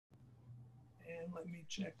And let me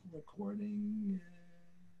check recording.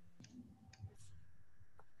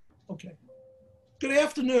 Okay. Good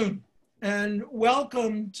afternoon, and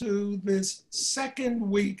welcome to this second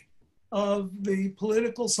week of the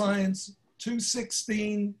Political Science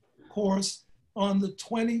 216 course on the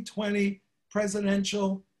 2020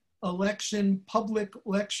 Presidential Election Public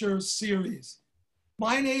Lecture Series.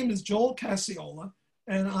 My name is Joel Cassiola,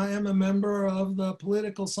 and I am a member of the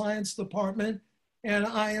Political Science Department, and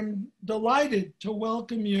I am delighted to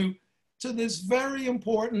welcome you to this very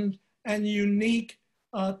important and unique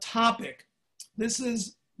topic. This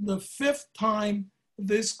is the fifth time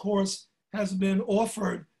this course has been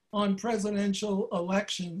offered on presidential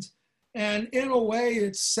elections. And in a way,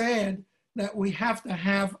 it's sad that we have to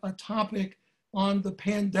have a topic on the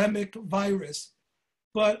pandemic virus.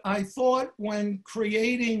 But I thought when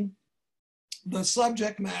creating the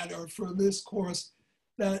subject matter for this course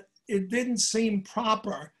that it didn't seem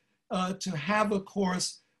proper to have a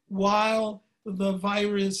course while the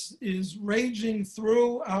virus is raging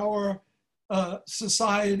through our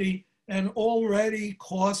society and already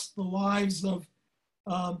cost the lives of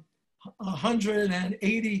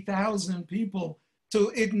 180,000 people,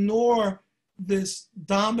 to ignore this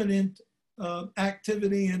dominant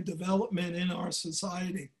activity and development in our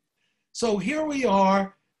society. So here we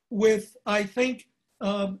are with, I think,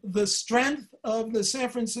 the strength of the San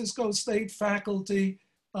Francisco State faculty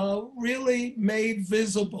really made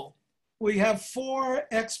visible. We have 4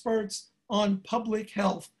 experts on public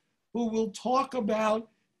health who will talk about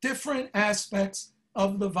different aspects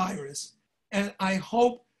of the virus. And I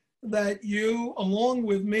hope that you, along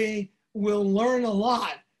with me, will learn a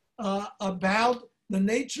lot about the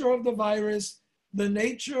nature of the virus, the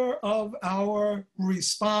nature of our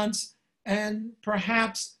response, and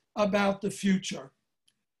perhaps about the future.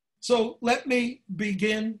 So let me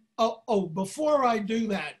begin. Before I do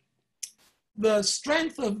that, the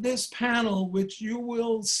strength of this panel, which you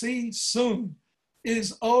will see soon,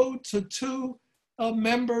 is owed to 2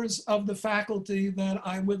 members of the faculty that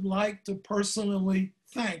I would like to personally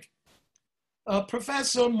thank.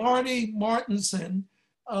 Professor Marty Martinson,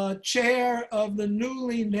 chair of the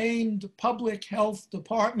newly named Public Health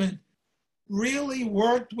Department, really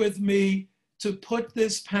worked with me to put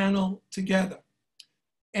this panel together.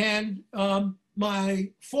 And my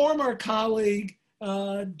former colleague,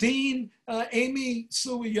 Dean Amy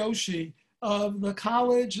Sueyoshi of the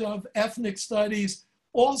College of Ethnic Studies,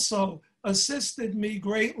 also assisted me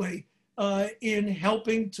greatly in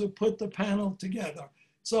helping to put the panel together.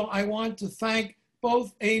 So I want to thank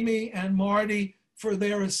both Amy and Marty for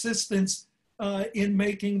their assistance in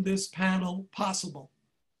making this panel possible.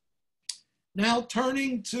 Now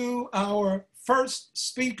turning to our first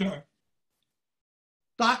speaker,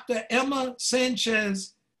 Dr. Emma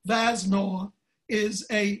Sanchez-Vaznor is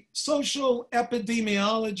a social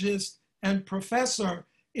epidemiologist and professor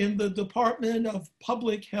in the Department of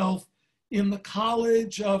Public Health in the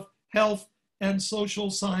College of Health and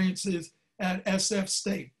Social Sciences at SF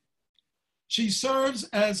State. She serves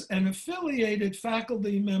as an affiliated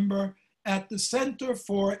faculty member at the Center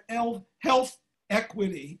for Health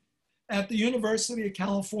Equity at the University of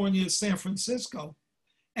California, San Francisco,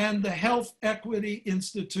 and the Health Equity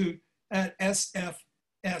Institute at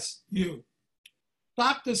SFSU.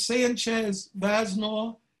 Dr.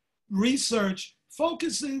 Sanchez-Vaznor research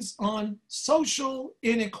focuses on social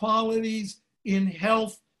inequalities in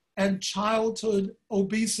health and childhood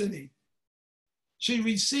obesity. She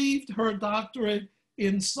received her doctorate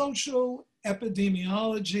in social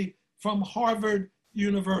epidemiology from Harvard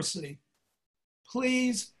University.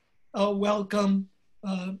 Please welcome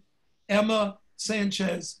Emma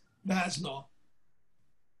Sanchez-Vaznor.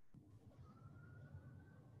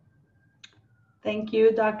 Thank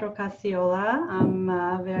you, Dr. Cassiola. I'm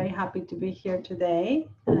very happy to be here today.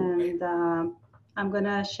 And I'm going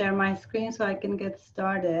to share my screen so I can get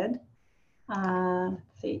started. Let's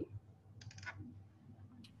see.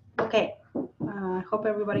 Okay, I hope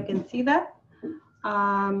everybody can see that.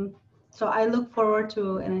 So I look forward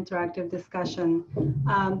to an interactive discussion.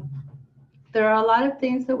 There are a lot of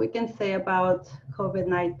things that we can say about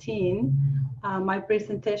COVID-19. My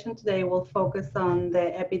presentation today will focus on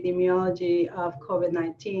the epidemiology of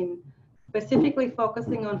COVID-19, specifically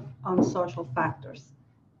focusing on social factors.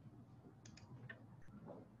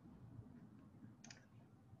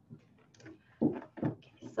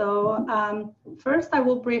 So first, I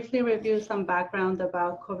will briefly review some background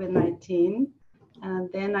about COVID-19,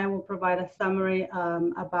 and then I will provide a summary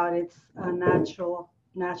about its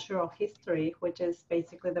natural history, which is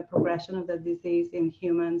basically the progression of the disease in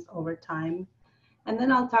humans over time. And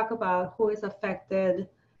then I'll talk about who is affected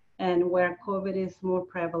and where COVID is more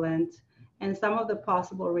prevalent, and some of the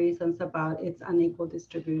possible reasons about its unequal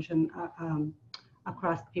distribution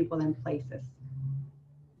across people and places.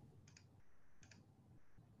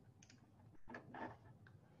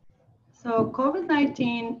 So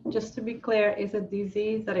COVID-19, just to be clear, is a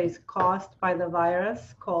disease that is caused by the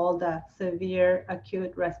virus called severe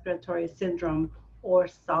acute respiratory syndrome, or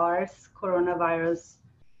SARS coronavirus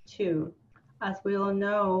 2. As we all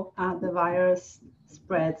know, the virus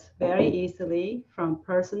spreads very easily from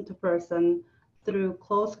person to person through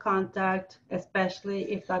close contact, especially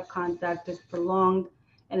if that contact is prolonged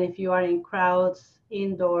and if you are in crowds,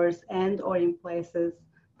 indoors, and or in places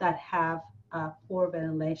that have poor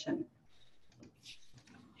ventilation.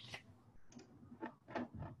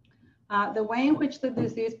 The way in which the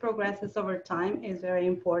disease progresses over time is very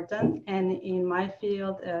important. And in my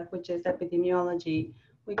field, which is epidemiology,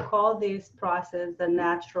 we call this process the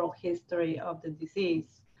natural history of the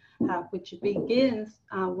disease, which begins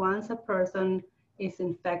once a person is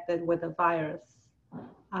infected with a virus.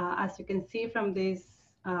 As you can see from this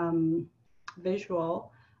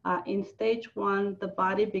visual, in stage 1, the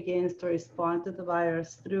body begins to respond to the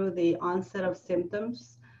virus through the onset of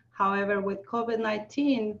symptoms. However, with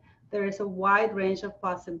COVID-19, there is a wide range of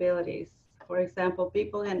possibilities. For example,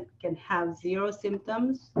 people can have 0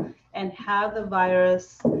 symptoms and have the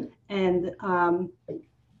virus, and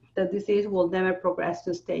the disease will never progress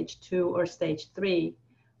to stage 2 or stage 3,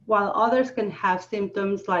 while others can have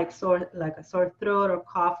symptoms like a sore throat or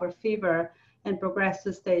cough or fever and progress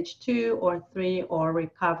to stage 2 or 3 or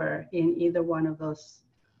recover in either one of those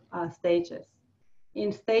stages.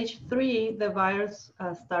 In stage 3, the virus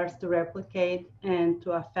starts to replicate and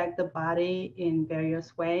to affect the body in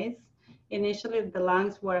various ways. Initially, the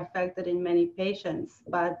lungs were affected in many patients,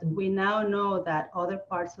 but we now know that other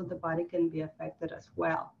parts of the body can be affected as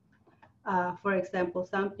well. For example,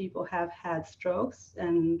 some people have had strokes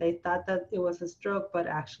and they thought that it was a stroke, but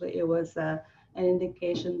actually it was an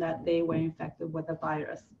indication that they were infected with the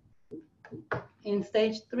virus. In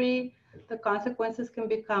stage 3, the consequences can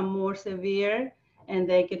become more severe, and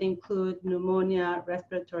they can include pneumonia,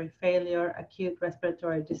 respiratory failure, acute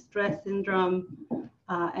respiratory distress syndrome,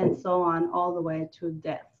 and so on, all the way to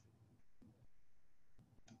death.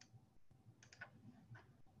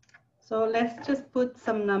 So let's just put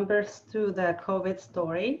some numbers to the COVID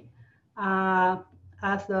story.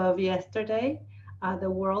 As of yesterday, the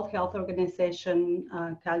World Health Organization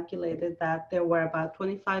calculated that there were about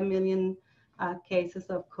 25 million cases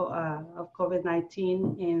of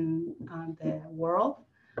COVID-19 in the world,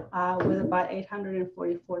 with about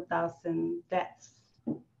 844,000 deaths.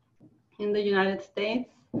 In the United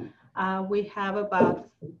States, we have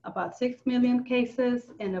about 6 million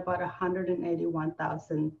cases and about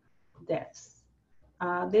 181,000 deaths.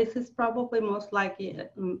 This is probably most likely an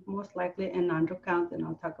undercount, and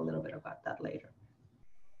I'll talk a little bit about that later.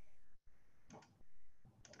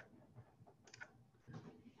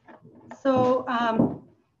 So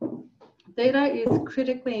data is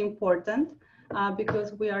critically important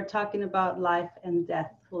because we are talking about life and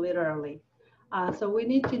death, literally. So we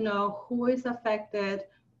need to know who is affected,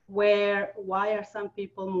 where, why are some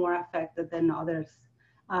people more affected than others?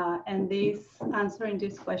 And answering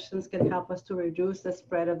these questions can help us to reduce the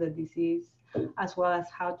spread of the disease, as well as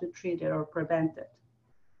how to treat it or prevent it.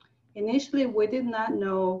 Initially, we did not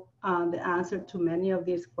know the answer to many of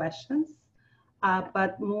these questions,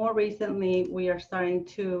 but more recently, we are starting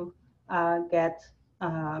to get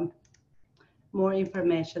more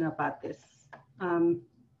information about this.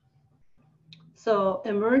 So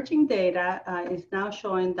emerging data is now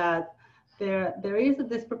showing that there is a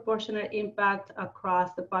disproportionate impact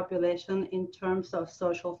across the population in terms of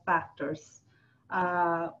social factors,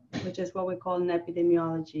 which is what we call in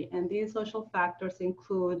epidemiology. And these social factors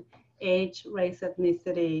include age, race,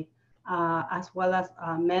 ethnicity, as well as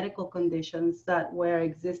medical conditions that were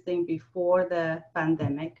existing before the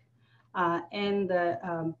pandemic, and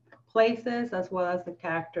the places as well as the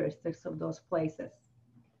characteristics of those places.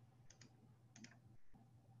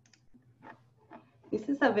 This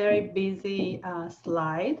is a very busy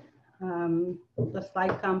slide. The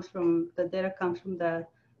data comes from the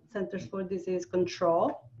Centers for Disease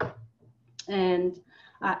Control, and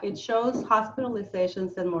it shows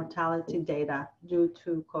hospitalizations and mortality data due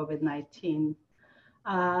to COVID-19.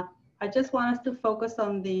 I just want us to focus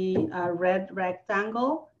on the red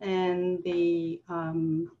rectangle and the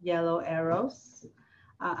yellow arrows.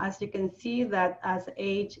 As you can see that as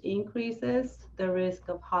age increases, the risk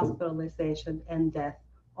of hospitalization and death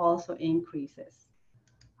also increases,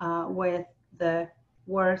 with the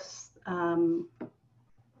worst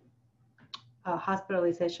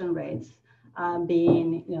hospitalization rates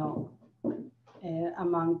being,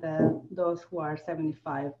 among those who are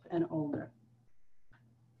 75 and older.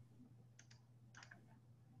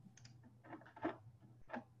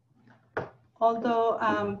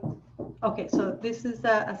 Although, okay, so this is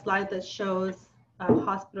a slide that shows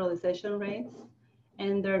hospitalization rates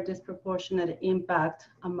and their disproportionate impact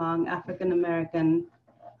among African American,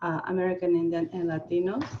 American Indian, and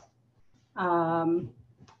Latinos.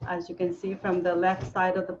 As you can see from the left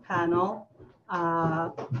side of the panel,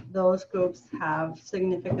 those groups have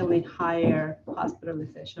significantly higher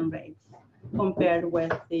hospitalization rates compared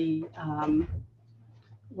with the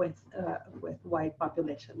with white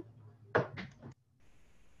population.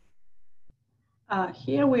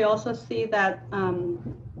 Here we also see that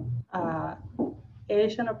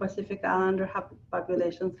Asian or Pacific Islander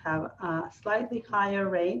populations have slightly higher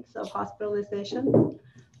rates of hospitalization,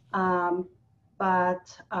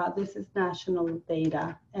 but this is national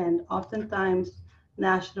data, and oftentimes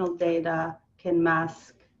national data can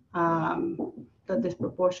mask the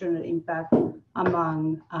disproportionate impact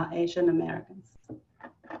among Asian Americans.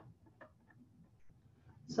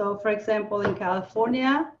 So for example, in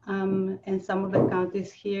California and some of the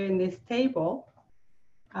counties here in this table,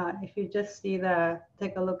 if you just see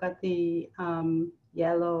take a look at the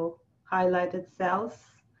yellow highlighted cells,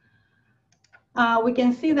 we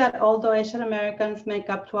can see that although Asian Americans make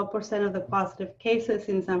up 12% of the positive cases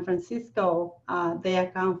in San Francisco, they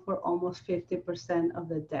account for almost 50% of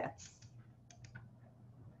the deaths.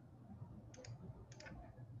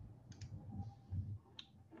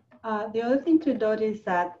 The other thing to note is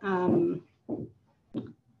that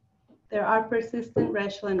there are persistent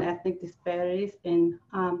racial and ethnic disparities in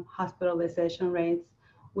hospitalization rates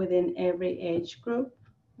within every age group.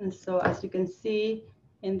 And so as you can see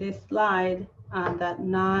in this slide, that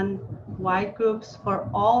non-white groups for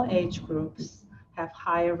all age groups have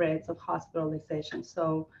higher rates of hospitalization.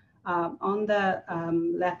 So on the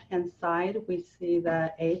left-hand side, we see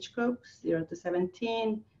the age groups 0 to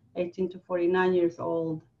 17, 18 to 49 years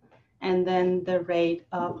old, and then the rate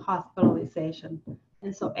of hospitalization.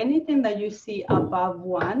 And so anything that you see above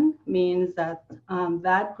 1 means that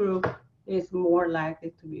that group is more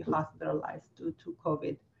likely to be hospitalized due to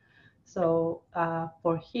COVID. So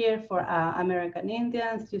for American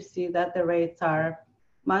Indians, you see that the rates are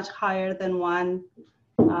much higher than 1.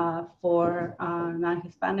 For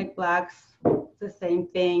non-Hispanic Blacks, the same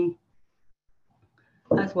thing,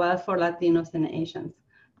 as well as for Latinos and Asians.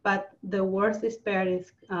 But the worst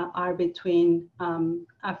disparities are between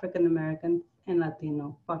African American and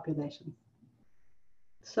Latino populations.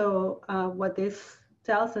 So what this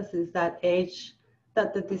tells us is that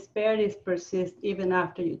the disparities persist even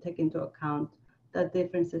after you take into account the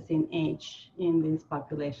differences in age in these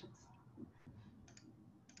populations.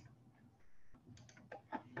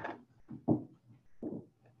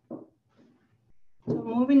 So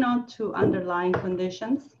moving on to underlying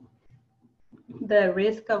conditions, the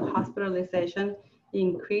risk of hospitalization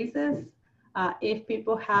increases if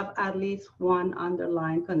people have at least one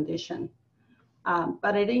underlying condition.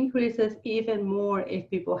 But it increases even more if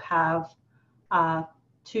people have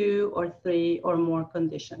 2 or 3 or more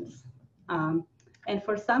conditions. And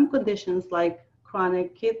for some conditions like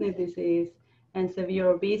chronic kidney disease and severe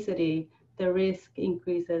obesity, the risk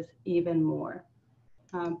increases even more.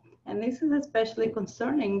 And this is especially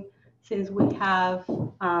concerning since we have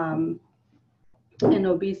an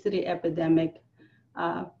obesity epidemic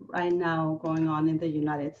right now going on in the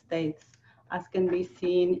United States, as can be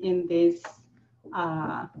seen in this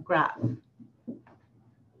graph.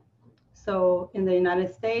 So in the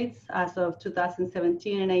United States, as of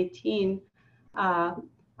 2017 and 18,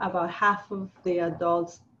 about half of the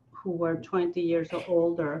adults who were 20 years or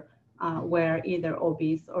older were either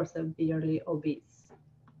obese or severely obese.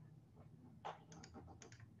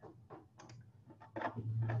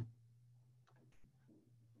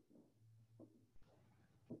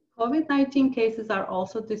 COVID-19 cases are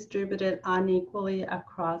also distributed unequally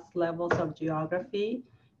across levels of geography,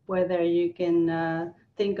 whether you can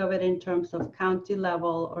think of it in terms of county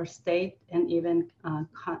level or state, and even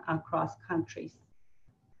across countries.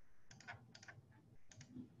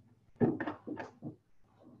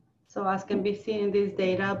 So as can be seen in this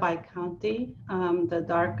data by county, the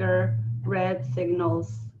darker red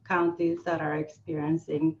signals counties that are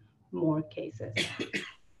experiencing more cases.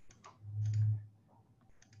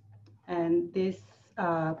 And this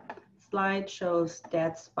slide shows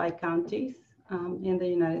deaths by counties in the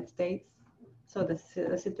United States. So the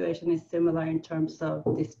situation is similar in terms of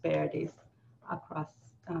disparities across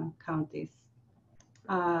counties.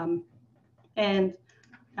 And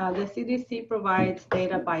the CDC provides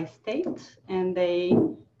data by state, and they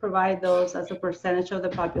provide those as a percentage of the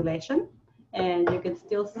population. and you can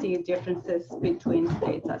still see differences between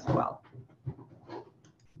states as well.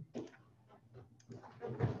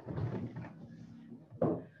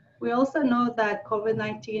 We also know that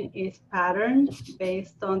COVID-19 is patterned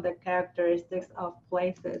based on the characteristics of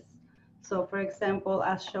places. So for example,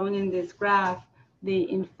 as shown in this graph,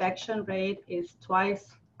 the infection rate is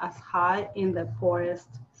twice as high in the poorest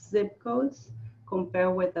zip codes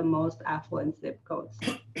compared with the most affluent zip codes,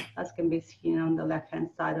 as can be seen on the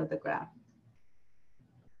left-hand side of the graph.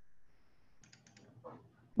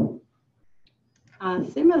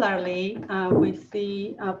 Similarly, we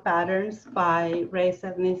see patterns by race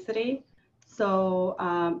ethnicity. So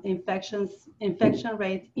infection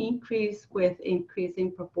rates increase with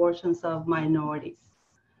increasing proportions of minorities.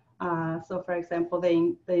 So for example,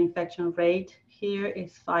 the infection rate here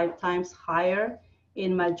is 5 times higher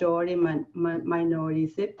in majority minority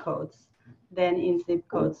zip codes than in zip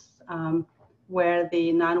codes where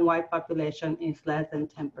the non-white population is less than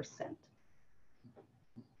 10%.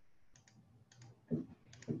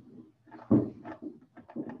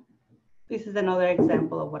 This is another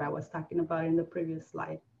example of what I was talking about in the previous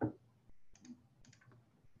slide.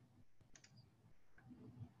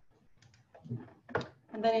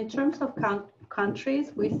 And then in terms of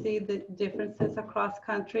countries, we see the differences across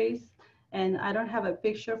countries. And I don't have a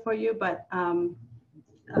picture for you, but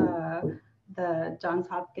the Johns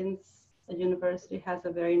Hopkins University has a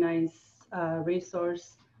very nice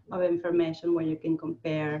resource of information where you can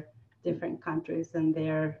compare different countries and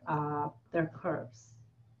their curves.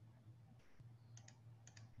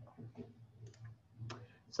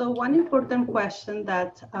 So one important question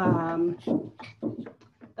that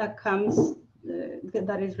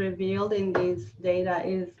that is revealed in this data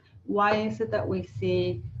is, why is it that we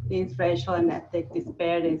see these racial and ethnic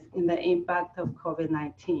disparities in the impact of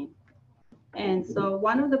COVID-19? And so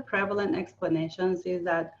one of the prevalent explanations is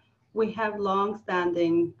that we have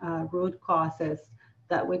long-standing root causes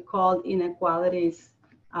that we call inequalities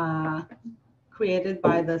created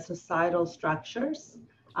by the societal structures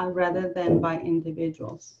rather than by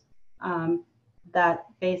individuals that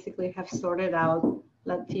basically have sorted out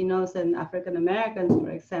Latinos and African Americans, for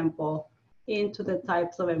example, into the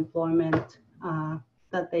types of employment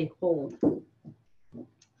that they hold.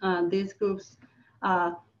 These groups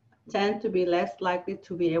tend to be less likely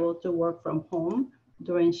to be able to work from home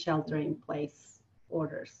during shelter-in-place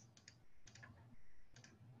orders.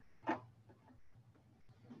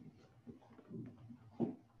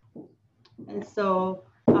 And so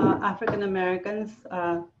African Americans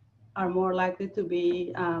are more likely to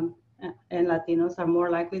be, and Latinos are more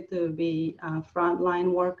likely to be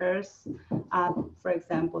frontline workers. For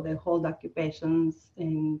example, they hold occupations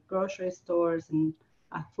in grocery stores and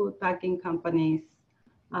food packing companies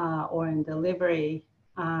or in delivery.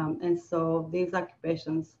 And so these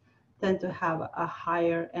occupations tend to have a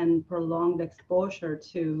higher and prolonged exposure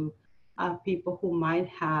to people who might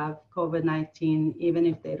have COVID-19, even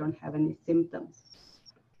if they don't have any symptoms.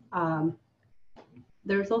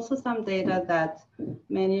 There's also some data that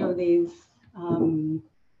many of these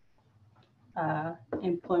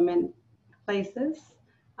employment places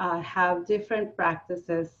have different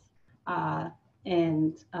practices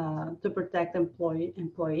and to protect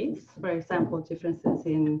employees. For example, differences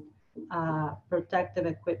in protective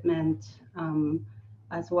equipment,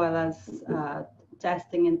 as well as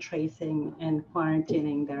testing and tracing and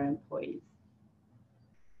quarantining their employees.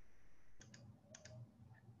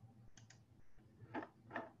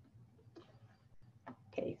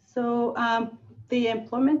 Okay, so the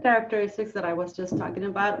employment characteristics that I was just talking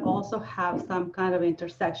about also have some kind of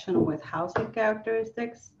intersection with housing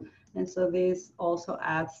characteristics. And so this also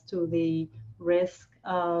adds to the risk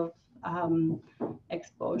of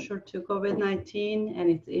exposure to COVID-19 and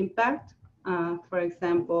its impact. For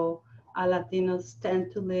example, Latinos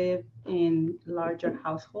tend to live in larger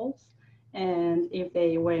households. And if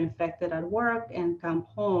they were infected at work and come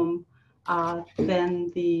home,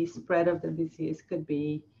 then the spread of the disease could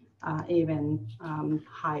be even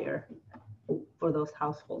higher for those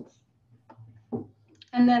households.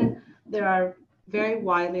 And then there are very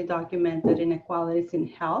widely documented inequalities in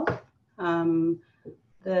health.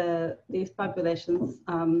 These populations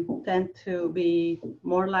tend to be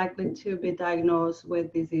more likely to be diagnosed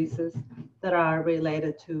with diseases that are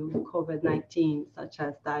related to COVID-19, such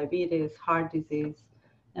as diabetes, heart disease,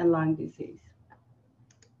 and lung disease.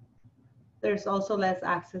 There's also less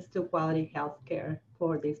access to quality health care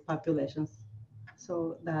for these populations.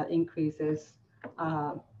 So that increases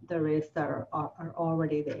the risks that are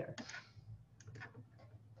already there.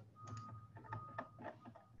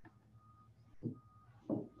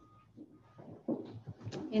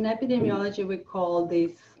 In epidemiology, we call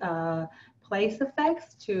these place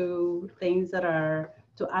effects to things that are,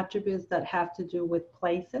 to attributes that have to do with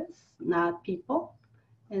places, not people.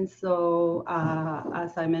 And so,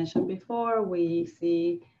 as I mentioned before, we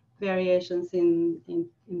see variations in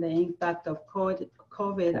the impact of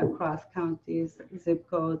COVID across counties, zip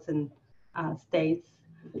codes, and states.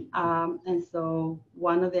 And so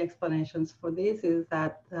one of the explanations for this is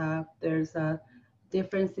that there's a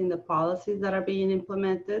difference in the policies that are being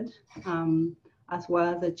implemented, as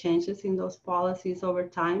well as the changes in those policies over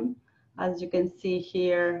time. As you can see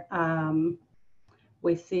here,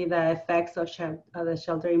 we see the effects of the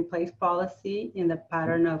shelter-in-place policy in the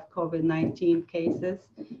pattern of COVID-19 cases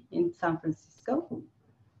in San Francisco.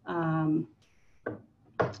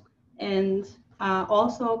 And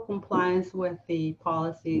also compliance with the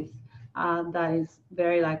policies that is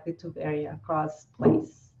very likely to vary across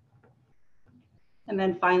place. And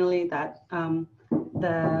then finally, that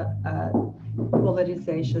the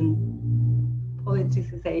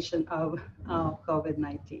politicization of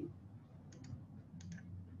COVID-19.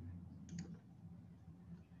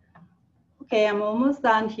 Okay, I'm almost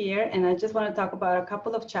done here, and I just want to talk about a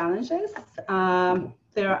couple of challenges.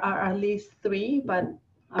 There are at least 3, but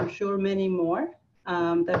I'm sure many more.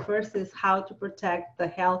 The first is how to protect the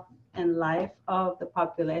health and life of the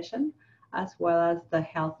population, as well as the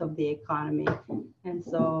health of the economy. And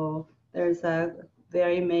so there's a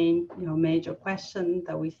very major question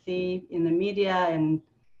that we see in the media and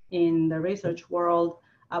in the research world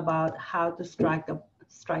about how to strike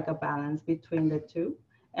a balance between the two,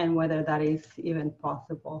 and whether that is even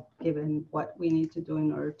possible given what we need to do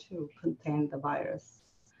in order to contain the virus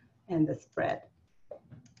and the spread.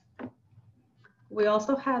 We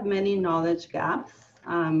also have many knowledge gaps.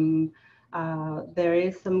 There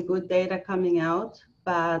is some good data coming out,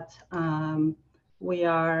 but we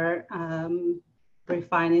are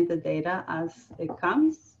refining the data as it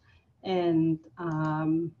comes. And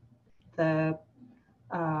the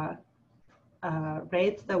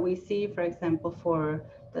rates that we see, for example, for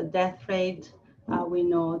the death rate, we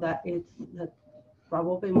know that it's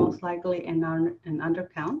probably most likely an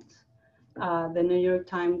undercount. The New York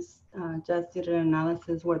Times just did an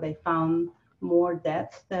analysis where they found more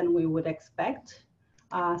deaths than we would expect.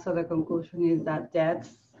 So the conclusion is that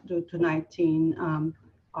deaths due to 19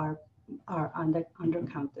 are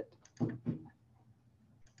undercounted.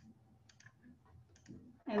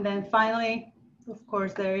 And then finally, of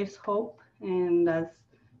course, there is hope. And as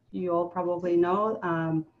you all probably know,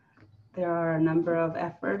 there are a number of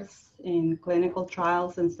efforts in clinical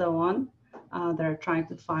trials and so on that are trying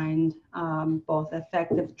to find both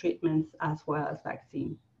effective treatments as well as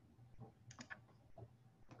vaccine.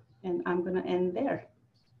 And I'm going to end there.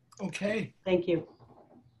 Okay. Thank you.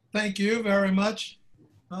 Thank you very much,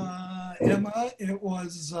 Emma. It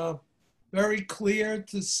was very clear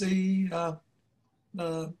to see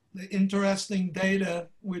the interesting data,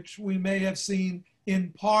 which we may have seen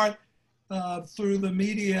in part through the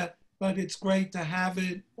media, but it's great to have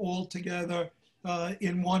it all together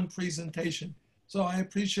in one presentation. So I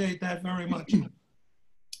appreciate that very much.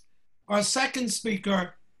 Our second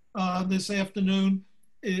speaker this afternoon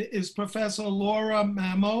is Professor Laura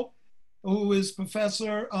Mamo, who is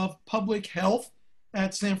Professor of Public Health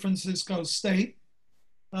at San Francisco State.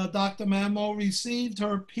 Dr. Mamo received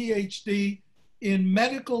her PhD in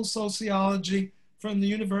medical sociology from the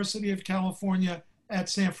University of California at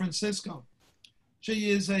San Francisco.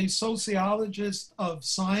 She is a sociologist of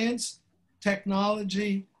science,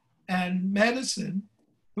 technology, and medicine,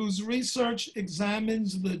 whose research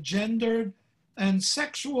examines the gendered and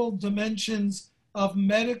sexual dimensions of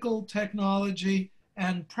medical technology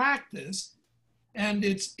and practice, and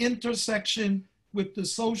its intersection with the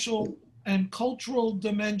social and cultural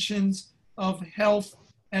dimensions of health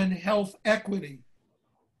and health equity.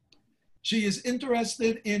 She is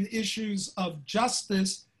interested in issues of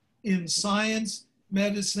justice in science,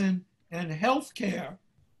 medicine, and healthcare,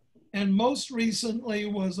 and most recently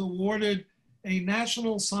was awarded a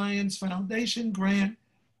National Science Foundation grant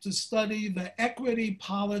to study the equity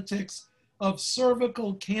politics of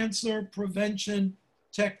cervical cancer prevention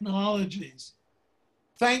technologies.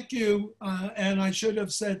 Thank you, and I should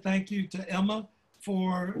have said thank you to Emma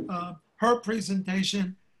for her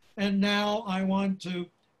presentation. And now I want to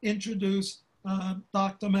introduce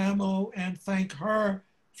Dr. Mamo and thank her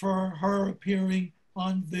for her appearing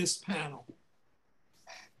on this panel.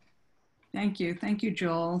 Thank you,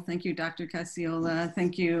 Joel. Thank you, Dr. Casiola.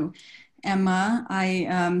 Thank you, Emma.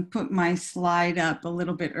 I put my slide up a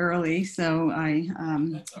little bit early, so I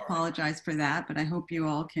apologize for that, but I hope you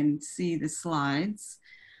all can see the slides.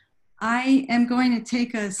 I am going to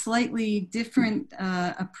take a slightly different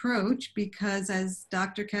approach because, as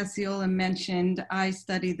Dr. Cacciola mentioned, I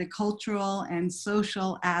study the cultural and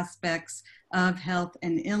social aspects of health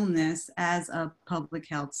and illness as a public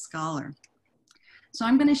health scholar. So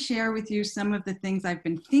I'm going to share with you some of the things I've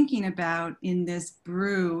been thinking about in this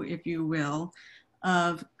brew, if you will,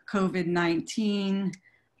 of COVID-19,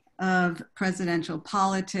 of presidential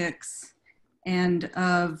politics, and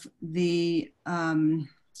of the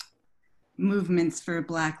movements for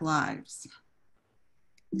Black lives.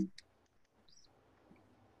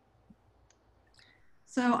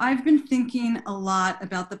 So I've been thinking a lot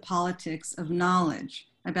about the politics of knowledge,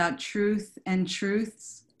 about truth and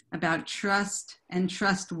truths, about trust and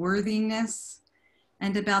trustworthiness,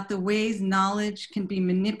 and about the ways knowledge can be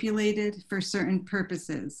manipulated for certain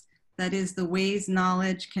purposes. That is, the ways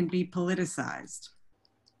knowledge can be politicized.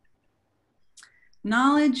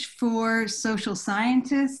 Knowledge for social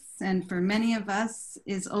scientists and for many of us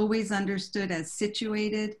is always understood as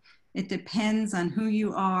situated. It depends on who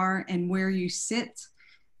you are and where you sit,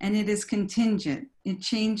 and it is contingent. It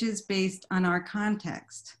changes based on our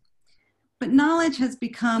context. But knowledge has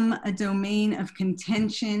become a domain of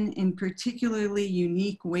contention in particularly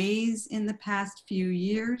unique ways in the past few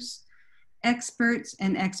years. Experts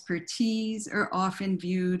and expertise are often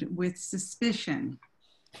viewed with suspicion.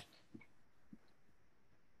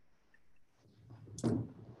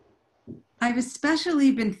 I've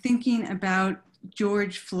especially been thinking about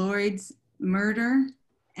George Floyd's murder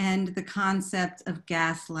and the concept of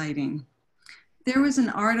gaslighting. There was an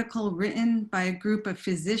article written by a group of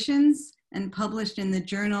physicians and published in the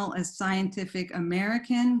Journal of Scientific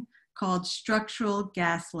American called Structural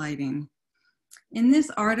Gaslighting. In this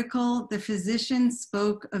article, the physicians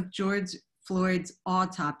spoke of George Floyd's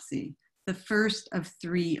autopsy, the first of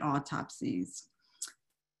 3 autopsies.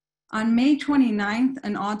 On May 29th,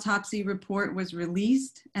 an autopsy report was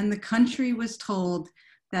released, and the country was told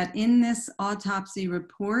that in this autopsy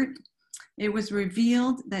report, it was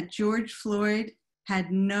revealed that George Floyd had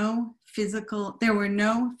there were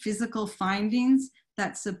no physical findings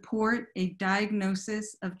that support a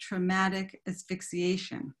diagnosis of traumatic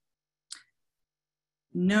asphyxiation.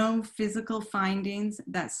 No physical findings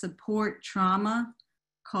that support trauma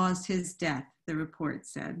caused his death, the report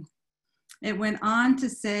said. It went on to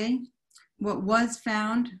say what was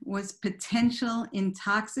found was potential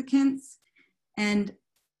intoxicants and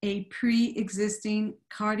a pre-existing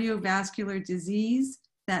cardiovascular disease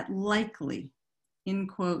that likely, in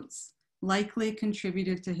quotes, likely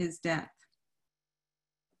contributed to his death.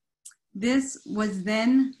 This was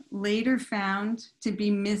then later found to be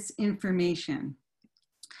misinformation,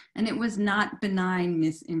 and it was not benign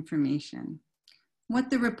misinformation. What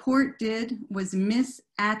the report did was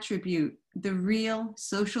misattribute the real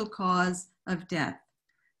social cause of death.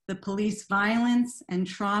 The police violence and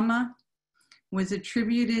trauma was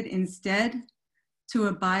attributed instead to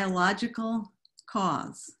a biological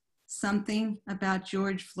cause, something about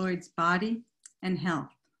George Floyd's body and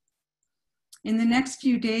health. In the next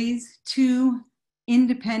few days, 2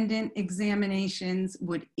 independent examinations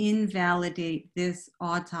would invalidate this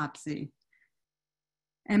autopsy.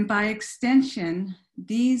 And by extension,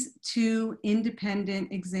 these 2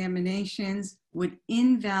 independent examinations would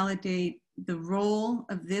invalidate the role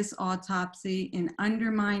of this autopsy in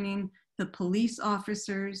undermining the police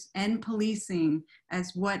officers and policing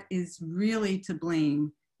as what is really to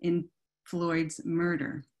blame in Floyd's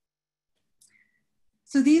murder.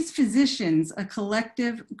 So these physicians, a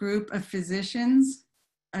collective group of physicians,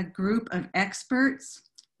 a group of experts,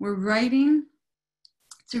 were writing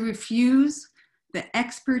to refuse the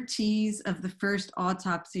expertise of the first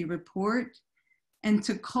autopsy report and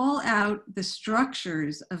to call out the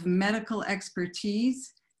structures of medical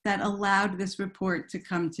expertise that allowed this report to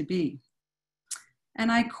come to be.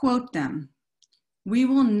 And I quote them, "We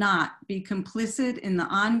will not be complicit in the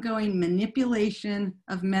ongoing manipulation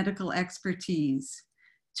of medical expertise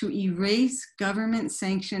to erase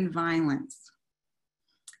government-sanctioned violence."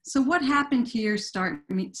 So what happened here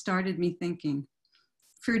started me thinking.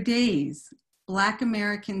 For days, Black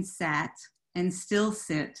Americans sat and still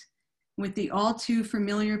sit with the all too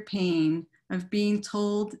familiar pain of being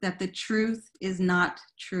told that the truth is not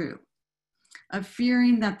true, of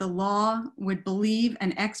fearing that the law would believe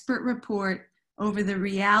an expert report over the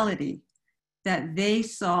reality that they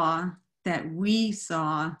saw, that we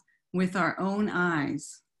saw with our own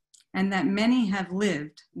eyes, and that many have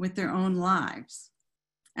lived with their own lives.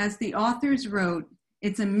 As the authors wrote,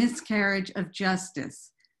 it's a miscarriage of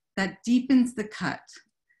justice that deepens the cut.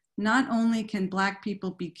 Not only can Black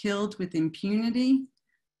people be killed with impunity,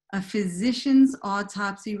 a physician's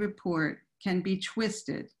autopsy report can be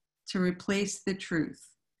twisted to replace the truth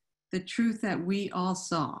that we all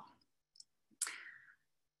saw.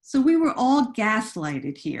 So we were all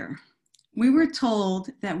gaslighted here. We were told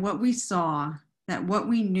that what we saw, that what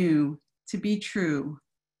we knew to be true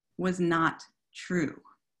was not true.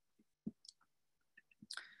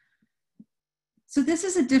 So this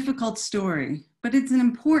is a difficult story, but it's an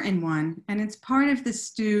important one, and it's part of the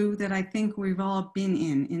stew that I think we've all been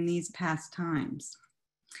in these past times.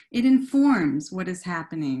 It informs what is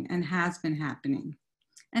happening and has been happening,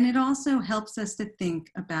 and it also helps us to think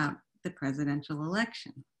about the presidential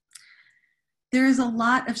election. There is a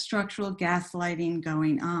lot of structural gaslighting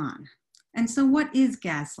going on. And so what is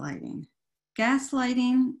gaslighting?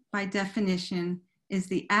 Gaslighting, by definition, is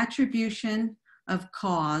the attribution of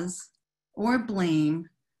cause or blame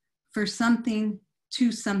for something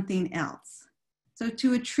to something else. So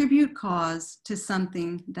to attribute cause to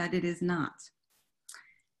something that it is not.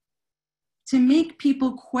 To make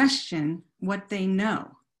people question what they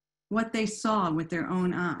know, what they saw with their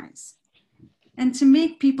own eyes. And to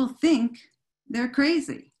make people think they're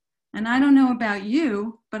crazy. And I don't know about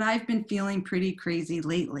you, but I've been feeling pretty crazy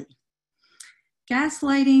lately.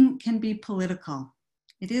 Gaslighting can be political.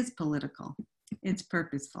 It is political. It's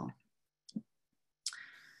purposeful.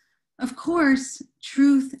 Of course,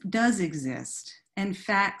 truth does exist and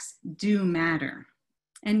facts do matter.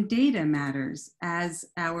 And data matters, as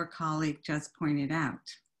our colleague just pointed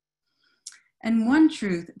out. And one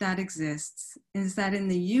truth that exists is that in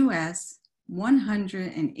the US,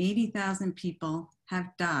 180,000 people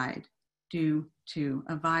have died due to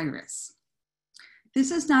a virus.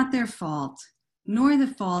 This is not their fault, nor the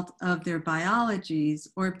fault of their biologies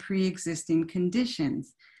or pre-existing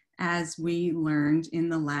conditions, as we learned in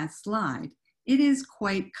the last slide. It is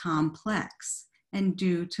quite complex and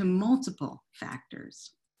due to multiple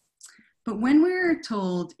factors. But when we are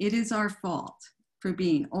told it is our fault for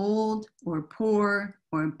being old or poor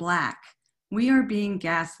or Black, we are being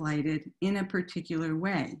gaslighted in a particular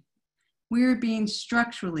way. We are being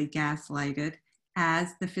structurally gaslighted, as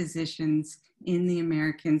the physicians in the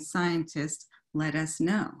American Scientist let us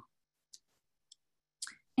know.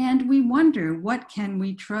 And we wonder, what can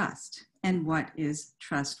we trust and what is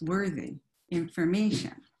trustworthy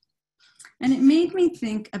information? And it made me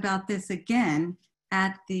think about this again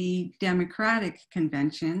at the Democratic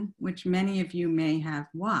Convention, which many of you may have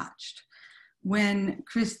watched, when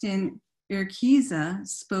Kristen Urquiza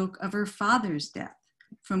spoke of her father's death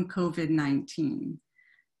from COVID-19,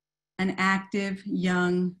 an active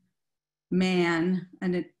young man,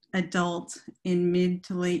 an adult in mid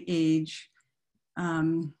to late age,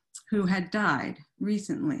 who had died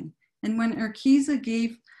recently. And when Urquiza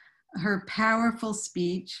gave her powerful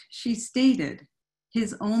speech, she stated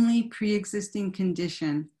his only pre-existing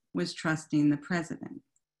condition was trusting the president.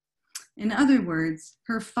 In other words,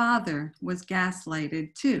 her father was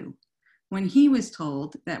gaslighted too, when he was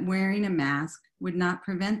told that wearing a mask would not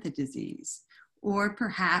prevent the disease, or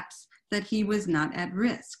perhaps that he was not at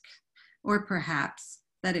risk, or perhaps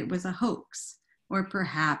that it was a hoax, or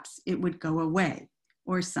perhaps it would go away,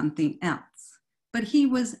 or something else. But he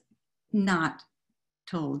was not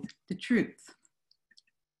told the truth.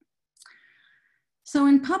 So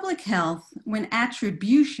in public health, when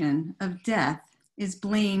attribution of death is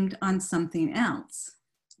blamed on something else,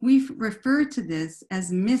 we refer to this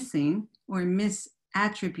as missing or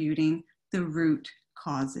misattributing the root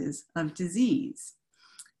causes of disease.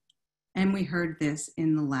 And we heard this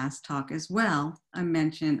in the last talk as well, a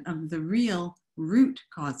mention of the real root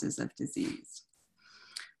causes of disease.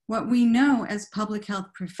 What we know as public health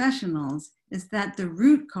professionals is that the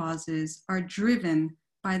root causes are driven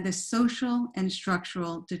by the social and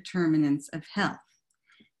structural determinants of health.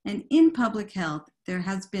 And in public health, there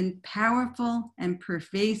has been powerful and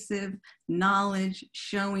pervasive knowledge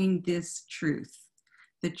showing this truth.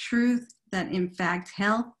 The truth that in fact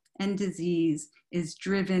health and disease is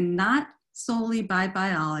driven not solely by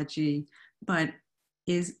biology, but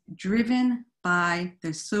is driven by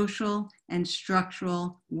the social and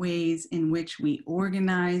structural ways in which we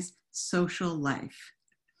organize social life.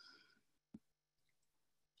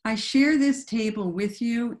 I share this table with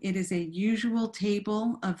you. It is a usual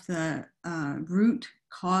table of the root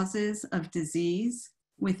causes of disease,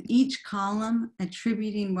 with each column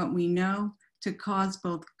attributing what we know to cause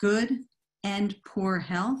both good and poor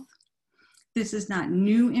health. This is not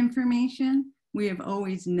new information. We have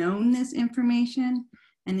always known this information,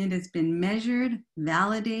 and it has been measured,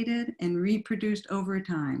 validated, and reproduced over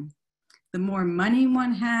time. The more money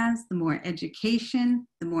one has, the more education,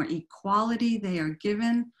 the more equality they are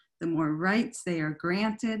given, the more rights they are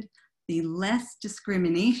granted, the less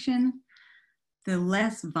discrimination The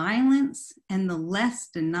less violence and the less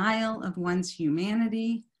denial of one's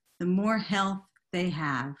humanity, the more health they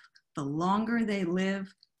have. The longer they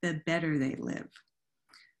live, the better they live.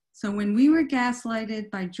 So when we were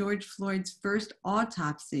gaslighted by George Floyd's first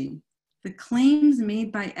autopsy, the claims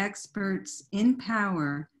made by experts in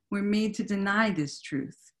power were made to deny this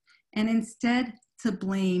truth and instead to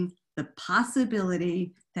blame the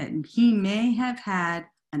possibility that he may have had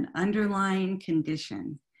an underlying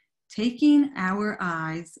condition, taking our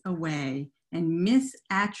eyes away and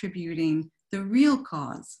misattributing the real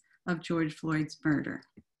cause of George Floyd's murder.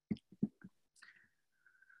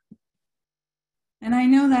 And I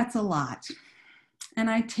know that's a lot. And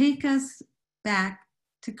I take us back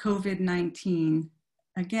to COVID-19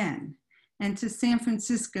 again, and to San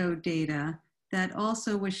Francisco data that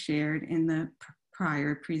also was shared in the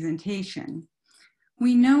prior presentation.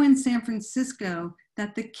 We know in San Francisco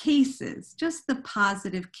that the cases, just the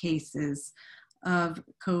positive cases of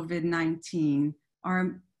COVID-19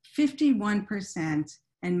 are 51%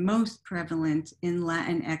 and most prevalent in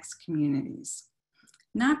Latinx communities.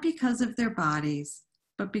 Not because of their bodies,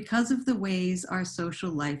 but because of the ways our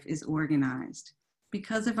social life is organized,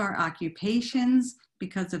 because of our occupations,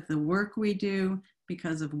 because of the work we do,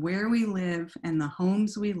 because of where we live and the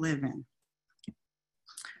homes we live in.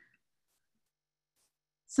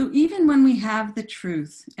 So even when we have the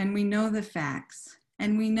truth and we know the facts,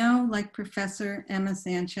 and we know, like Professor Emma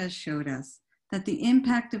Sanchez showed us, that the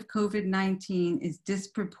impact of COVID-19 is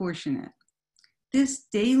disproportionate, this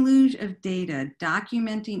deluge of data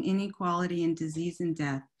documenting inequality in disease and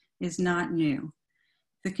death is not new.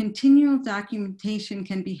 The continual documentation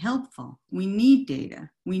can be helpful. We need data,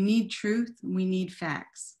 we need truth, we need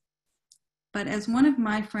facts. But as one of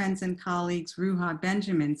my friends and colleagues, Ruha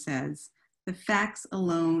Benjamin, says, the facts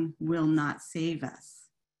alone will not save us.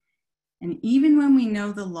 And even when we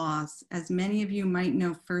know the loss, as many of you might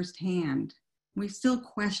know firsthand, we still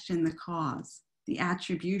question the cause, the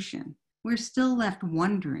attribution. We're still left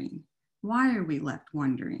wondering. Why are we left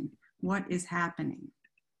wondering? What is happening?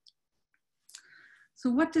 So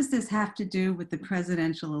what does this have to do with the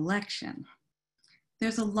presidential election?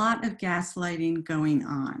 There's a lot of gaslighting going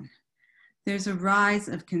on. There's a rise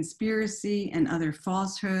of conspiracy and other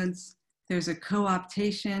falsehoods. There's a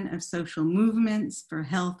co-optation of social movements for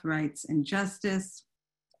health, rights, and justice.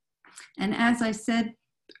 And as I said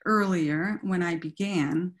earlier when I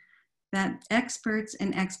began, that experts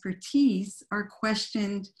and expertise are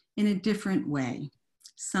questioned in a different way.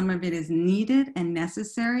 Some of it is needed and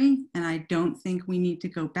necessary, and I don't think we need to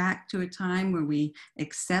go back to a time where we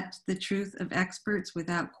accept the truth of experts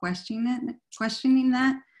without questioning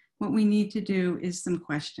that. What we need to do is some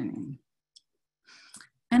questioning.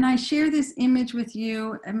 And I share this image with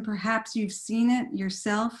you, and perhaps you've seen it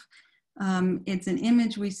yourself. It's an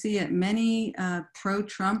image we see at many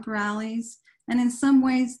pro-Trump rallies. And in some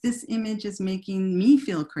ways, this image is making me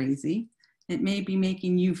feel crazy. It may be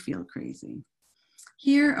making you feel crazy.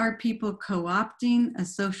 Here are people co-opting a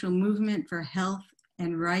social movement for health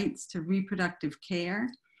and rights to reproductive care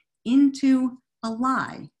into a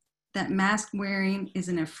lie that mask wearing is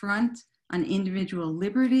an affront on individual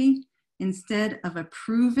liberty instead of a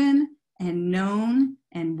proven and known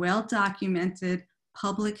and well-documented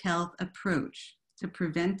public health approach to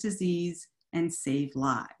prevent disease and save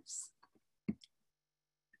lives.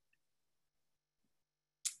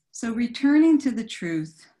 So returning to the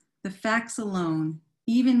truth, the facts alone,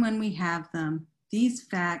 even when we have them, these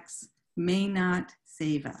facts may not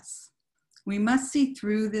save us. We must see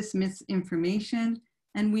through this misinformation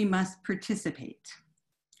and we must participate.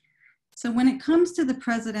 So when it comes to the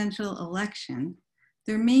presidential election,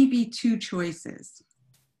 there may be two choices,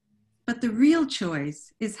 but the real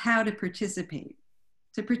choice is how to participate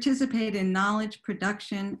in knowledge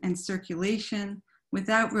production and circulation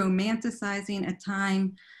without romanticizing a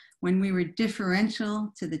time when we were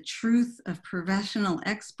differential to the truth of professional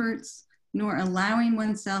experts, nor allowing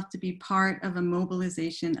oneself to be part of a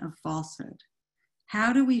mobilization of falsehood.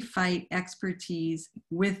 How do we fight expertise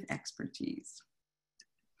with expertise?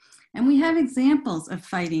 And we have examples of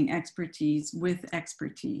fighting expertise with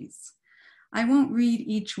expertise. I won't read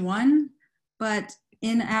each one, but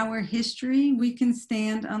in our history, we can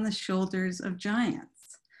stand on the shoulders of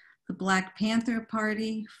giants. The Black Panther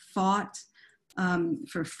Party fought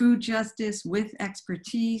for food justice with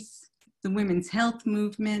expertise. The women's health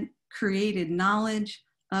movement created knowledge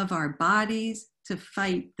of our bodies to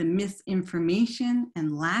fight the misinformation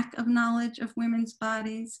and lack of knowledge of women's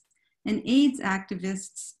bodies. And AIDS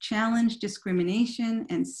activists challenged discrimination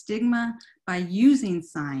and stigma by using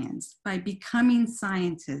science, by becoming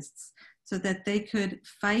scientists, so that they could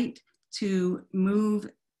fight to move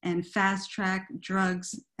and fast-track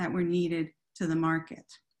drugs that were needed to the market.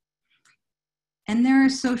 And there are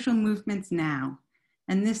social movements now,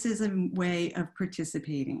 and this is a way of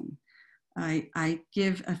participating. I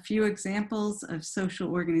give a few examples of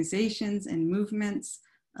social organizations and movements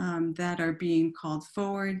that are being called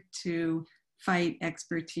forward to fight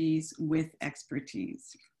expertise with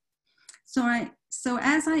expertise. So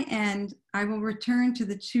as I end, I will return to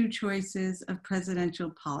the two choices of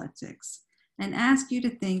presidential politics and ask you to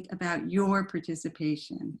think about your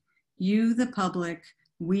participation. You, the public,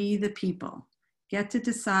 we, the people, get to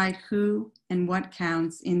decide who and what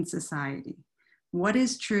counts in society. What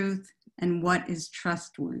is truth and what is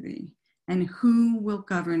trustworthy, and who will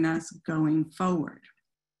govern us going forward.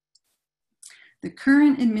 The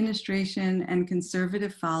current administration and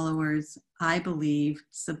conservative followers, I believe,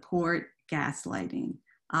 support gaslighting,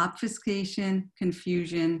 obfuscation,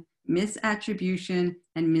 confusion, misattribution,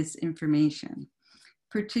 and misinformation,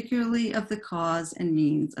 particularly of the cause and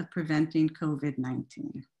means of preventing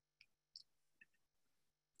COVID-19.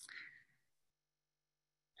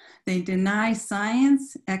 They deny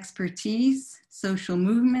science, expertise, social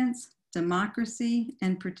movements, democracy,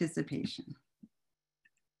 and participation.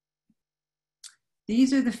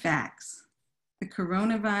 These are the facts. The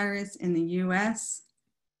coronavirus in the US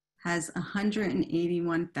has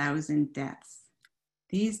 181,000 deaths.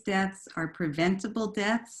 These deaths are preventable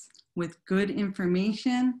deaths with good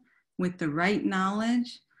information, with the right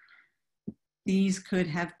knowledge. These could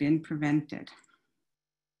have been prevented.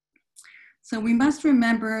 So we must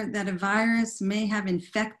remember that a virus may have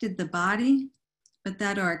infected the body, but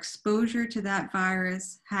that our exposure to that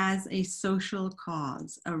virus has a social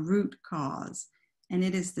cause, a root cause, and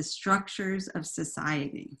it is the structures of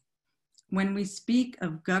society. When we speak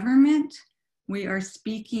of government, we are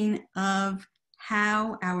speaking of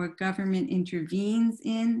how our government intervenes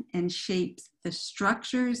in and shapes the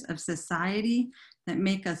structures of society that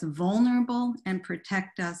make us vulnerable and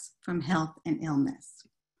protect us from health and illness.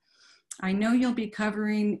 I know you'll be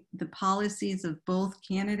covering the policies of both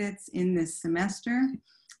candidates in this semester.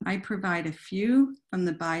 I provide a few from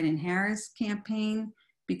the Biden-Harris campaign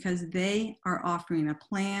because they are offering a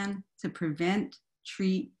plan to prevent,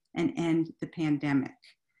 treat, and end the pandemic.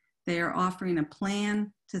 They are offering a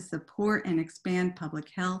plan to support and expand public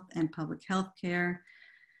health and public health care.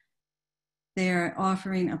 They are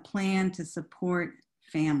offering a plan to support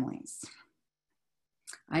families.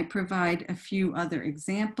 I provide a few other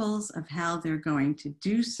examples of how they're going to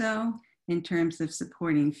do so in terms of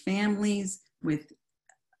supporting families with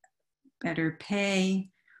better pay,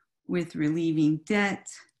 with relieving debt,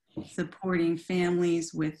 supporting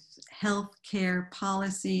families with health care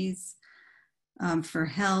policies for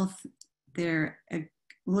health. They're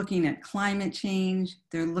looking at climate change.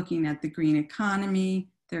 They're looking at the green economy.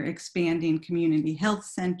 They're expanding community health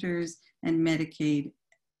centers and Medicaid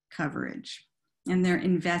coverage. And they're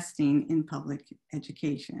investing in public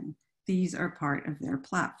education. These are part of their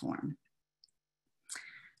platform.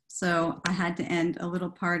 So I had to end a little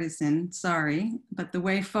partisan, sorry, but the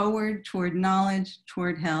way forward toward knowledge,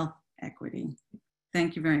 toward health, equity.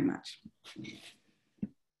 Thank you very much.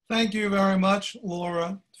 Thank you very much,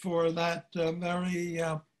 Laura, for that very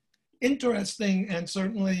interesting and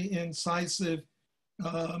certainly incisive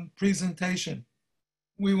presentation.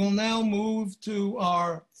 We will now move to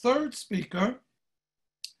our third speaker,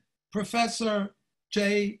 Professor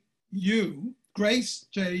Grace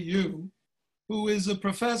J. Yu, who is a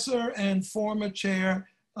professor and former chair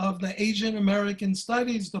of the Asian American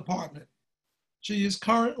Studies Department. She is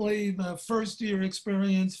currently the first-year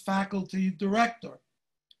experienced faculty director.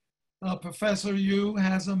 Professor Yu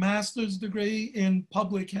has a master's degree in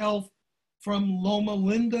public health from Loma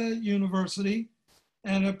Linda University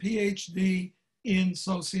and a PhD in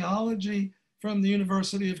sociology from the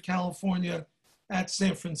University of California at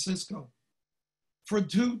San Francisco. For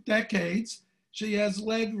 2 decades, she has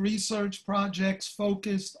led research projects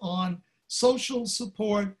focused on social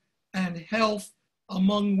support and health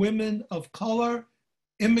among women of color,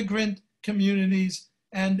 immigrant communities,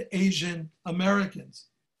 and Asian Americans.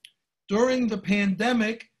 During the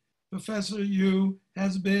pandemic, Professor Yu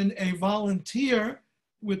has been a volunteer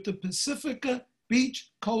with the Pacifica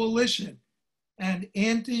Beach Coalition and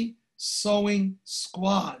Anti-Sewing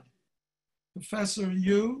Squad. Professor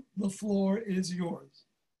Yu, the floor is yours.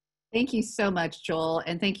 Thank you so much, Joel,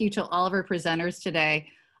 and thank you to all of our presenters today.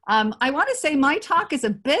 I want to say my talk is a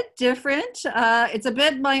bit different. It's a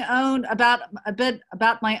bit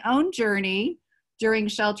about my own journey during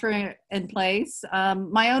shelter in place,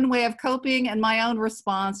 my own way of coping, and my own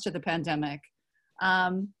response to the pandemic.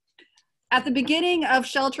 At the beginning of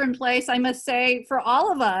shelter in place, I must say, for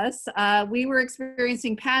all of us, we were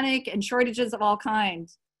experiencing panic and shortages of all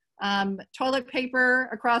kinds. Toilet paper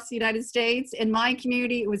across the United States. In my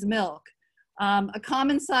community, it was milk. A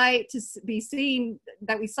common sight to be seen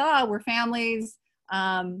that we saw were families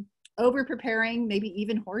over-preparing, maybe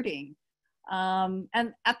even hoarding.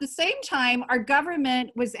 And at the same time, our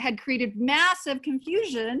government had created massive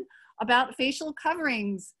confusion about facial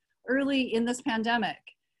coverings early in this pandemic.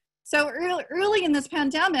 So early in this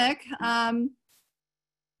pandemic, I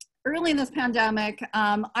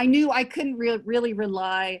knew I couldn't really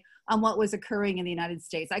rely on what was occurring in the United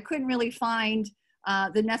States. I couldn't really find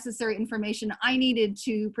the necessary information I needed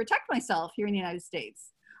to protect myself here in the United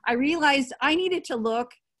States. I realized I needed to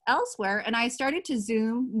look elsewhere, and I started to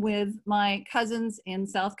Zoom with my cousins in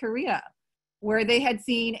South Korea, where they had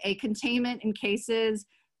seen a containment in cases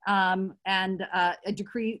and a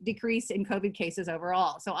decrease in COVID cases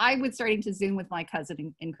overall. So I was starting to Zoom with my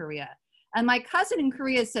cousin in Korea. And my cousin in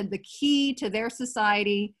Korea said the key to their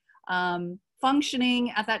society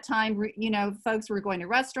functioning at that time, folks were going to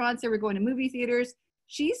restaurants, they were going to movie theaters.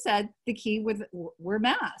 She said the key were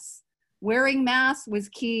masks. Wearing masks was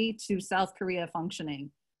key to South Korea functioning.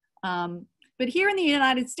 But here in the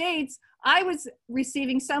United States, I was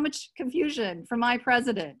receiving so much confusion from my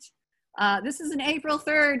president. This is an April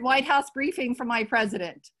 3rd White House briefing from my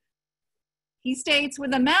president. He states,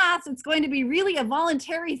 with a mask, it's going to be really a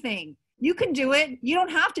voluntary thing. You can do it. You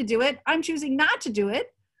don't have to do it. I'm choosing not to do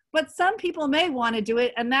it. But some people may want to do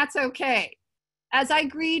it, and that's okay. As I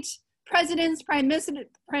greet presidents, prime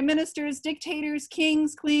ministers, dictators,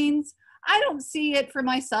 kings, queens, I don't see it for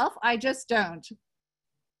myself. I just don't.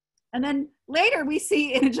 And then later we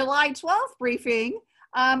see in a July 12th briefing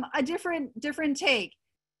a different take.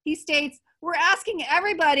 He states, we're asking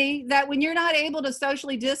everybody that when you're not able to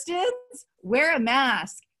socially distance, wear a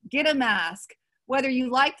mask, get a mask. Whether you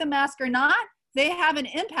like the mask or not, they have an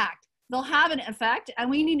impact. They'll have an effect, and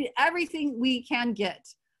we need everything we can get.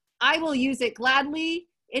 I will use it gladly.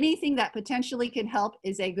 Anything that potentially can help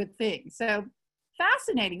is a good thing. So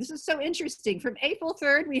fascinating. This is so interesting. From April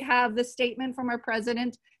 3rd, we have the statement from our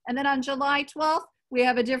president, and then on July 12th, we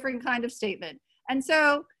have a different kind of statement. And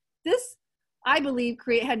so this, I believe,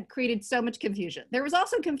 had created so much confusion. There was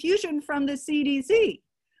also confusion from the CDC.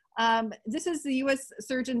 This is the US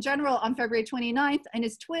Surgeon General on February 29th, and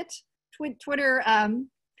his Twitter,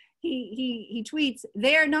 he tweets,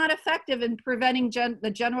 they are not effective in preventing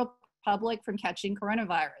the general public from catching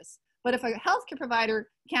coronavirus. But if a healthcare provider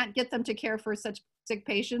can't get them to care for such sick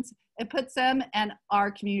patients, it puts them and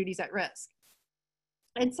our communities at risk.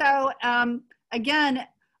 And so, again,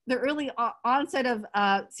 the early onset of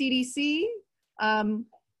CDC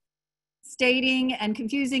stating and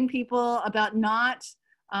confusing people about not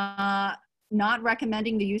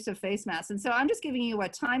recommending the use of face masks. And so I'm just giving you a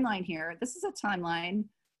timeline here. This is a timeline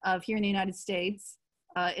of here in the United States.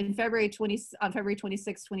 On February 26,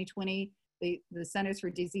 2020, the Centers for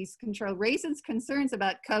Disease Control raises concerns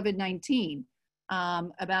about COVID-19,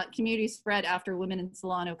 about community spread after a woman in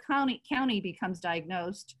Solano County becomes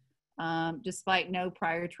diagnosed despite no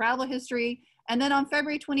prior travel history. And then on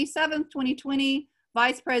February 27th, 2020,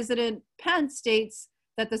 Vice President Pence states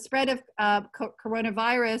that the spread of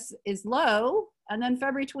coronavirus is low. And then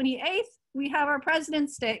February 28th, we have our president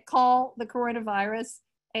call the coronavirus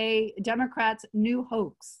a Democrats' new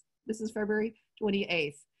hoax. This is February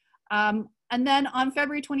 28th. And then on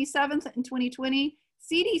February 27th in 2020,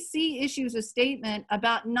 CDC issues a statement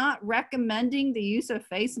about not recommending the use of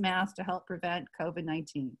face masks to help prevent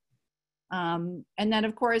COVID-19. And then,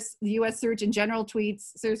 of course, the US Surgeon General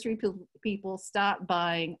tweets, surgery people stop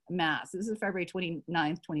buying masks. This is February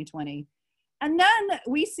 29th, 2020. And then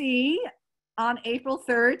we see on April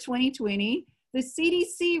 3rd, 2020, the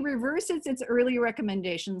CDC reverses its early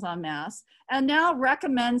recommendations on masks and now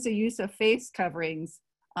recommends the use of face coverings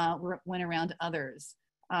when around others.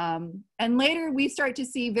 And later we start to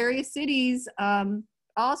see various cities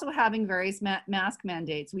also having various mask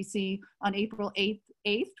mandates. We see on April 8th,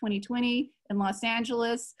 2020 in Los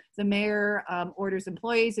Angeles, the mayor orders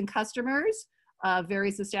employees and customers of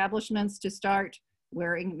various establishments to start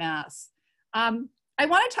wearing masks. I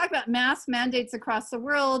want to talk about mask mandates across the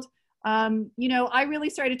world. I really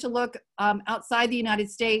started to look outside the United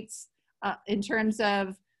States in terms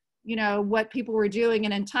of, what people were doing.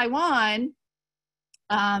 And in Taiwan,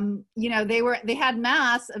 they had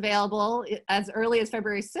masks available as early as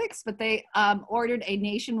February 6th, but they ordered a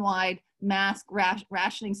nationwide mask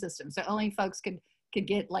rationing system. So only folks could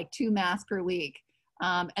get like 2 masks per week.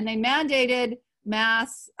 And they mandated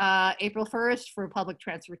masks April 1st for public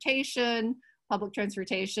transportation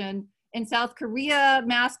In South Korea,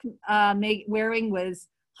 mask wearing was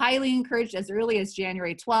highly encouraged as early as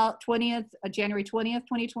January 20th,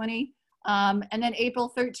 2020. And then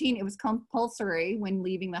April 13th, it was compulsory when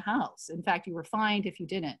leaving the house. In fact, you were fined if you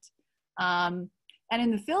didn't. And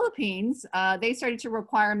in the Philippines, they started to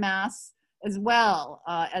require masks as well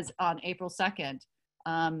as on April 2nd.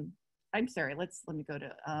 I'm sorry, let me go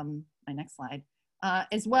to my next slide.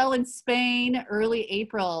 As well in Spain, early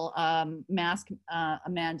April, mask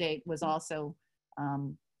mandate was also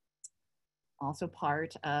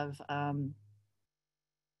part of,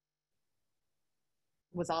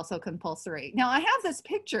 was also compulsory. Now I have this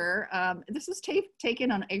picture, this was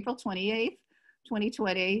taken on April 28th,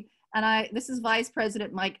 2020. And this is Vice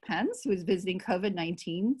President Mike Pence, who is visiting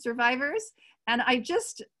COVID-19 survivors. And I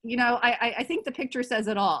just, I think the picture says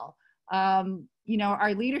it all.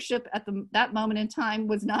 Our leadership at that moment in time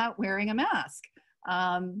was not wearing a mask.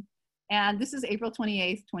 And this is April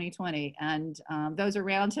 28th, 2020. And those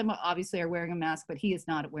around him obviously are wearing a mask, but he is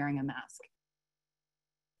not wearing a mask.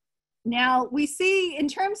 Now we see in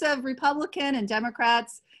terms of Republican and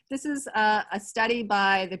Democrats, this is a study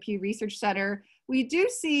by the Pew Research Center. We do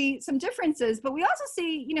see some differences, but we also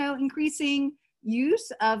see, increasing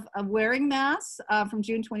use of wearing masks from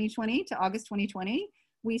June 2020 to August 2020.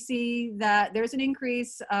 We see that there's an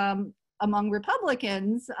increase among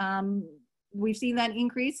Republicans. We've seen that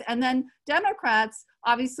increase, and then Democrats,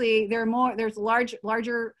 obviously, there's a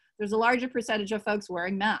larger percentage of folks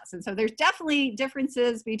wearing masks, and so there's definitely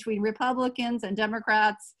differences between Republicans and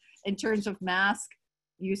Democrats in terms of mask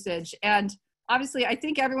usage. And obviously, I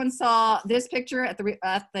think everyone saw this picture of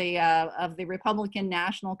the Republican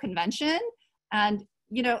National Convention, and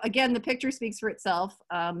again, the picture speaks for itself.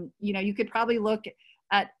 You could probably look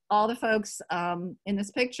at all the folks in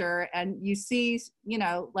this picture, and you see,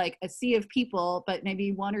 like a sea of people, but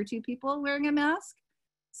maybe one or two people wearing a mask.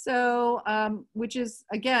 So, which is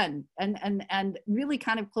again, and really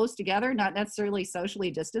kind of close together, not necessarily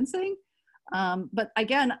socially distancing. But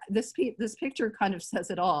again, this picture kind of says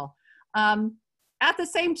it all. At the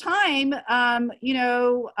same time,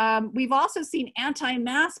 we've also seen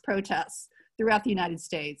anti-mask protests throughout the United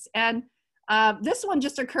States. And this one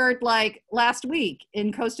just occurred like last week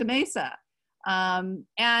in Costa Mesa.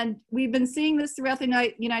 And we've been seeing this throughout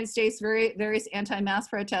the United States, various anti-mask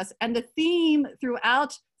protests. And the theme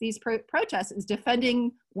throughout these protests is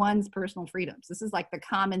defending one's personal freedoms. This is like the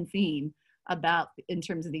common theme in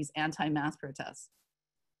terms of these anti-mask protests.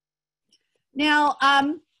 Now,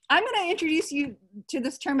 I'm going to introduce you to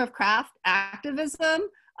this term of craft activism.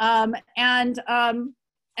 And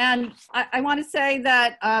I want to say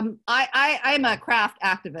that I'm a craft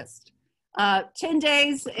activist. 10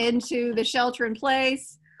 days into the shelter in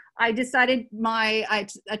place, I decided I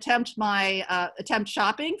attempt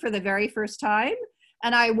shopping for the very first time,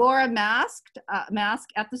 and I wore a mask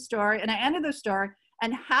at the store, and I entered the store,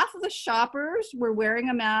 and half of the shoppers were wearing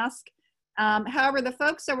a mask. However, the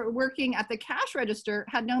folks that were working at the cash register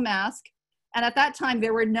had no mask, and at that time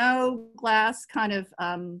there were no glass kind of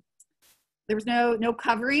there was no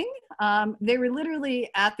covering. They were literally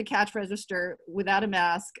at the cash register without a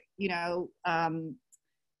mask,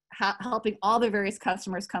 helping all the various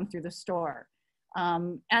customers come through the store.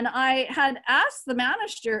 And I had asked the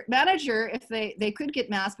manager if they could get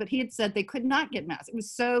masks, but he had said they could not get masks. It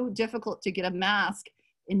was so difficult to get a mask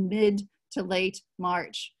in mid to late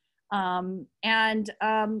March. On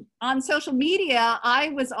social media, I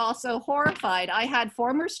was also horrified. I had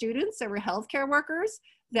former students that were healthcare workers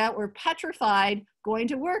that were petrified going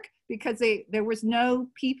to work because there was no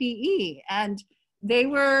PPE, and they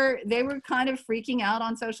were kind of freaking out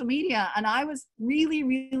on social media, and I was really,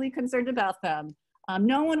 really concerned about them.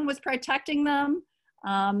 No one was protecting them,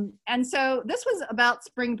 and so this was about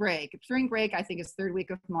spring break. Spring break, I think, is third week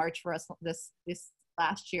of March for us this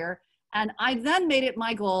last year, and I then made it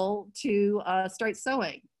my goal to start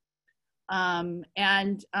sewing. I've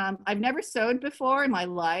never sewed before in my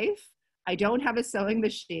life. I don't have a sewing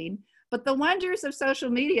machine, but the wonders of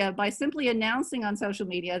social media, by simply announcing on social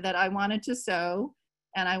media that I wanted to sew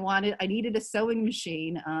and I needed a sewing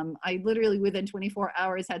machine. I literally within 24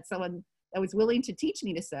 hours had someone that was willing to teach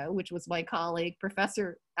me to sew, which was my colleague,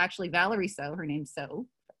 Valerie So, her name's So,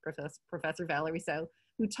 Professor Valerie So,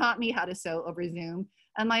 who taught me how to sew over Zoom.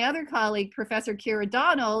 And my other colleague, Professor Kira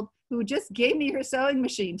Donald, who just gave me her sewing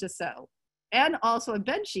machine to sew and also a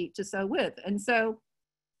bed sheet to sew with. And so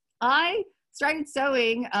I started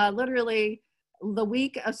sewing literally the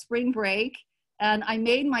week of spring break, and I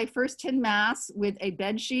made my first 10 masks with a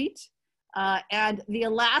bed sheet and the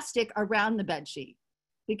elastic around the bed sheet.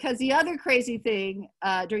 Because the other crazy thing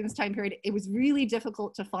during this time period, it was really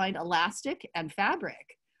difficult to find elastic and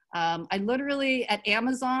fabric. I literally, at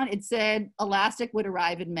Amazon, it said elastic would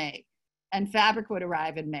arrive in May and fabric would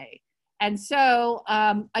arrive in May. And so,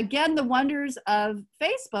 again, the wonders of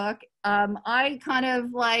Facebook, I kind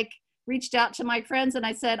of like reached out to my friends and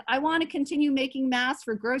I said, I want to continue making masks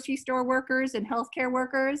for grocery store workers and healthcare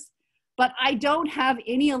workers, but I don't have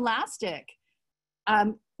any elastic.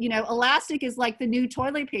 You know, elastic is like the new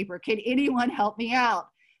toilet paper. Can anyone help me out?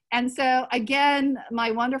 And so again,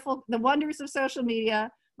 the wonders of social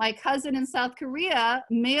media, my cousin in South Korea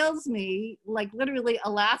mails me like literally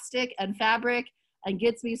elastic and fabric and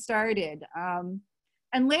gets me started.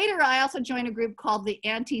 And later I also joined a group called the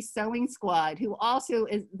Anti-Sewing Squad, who also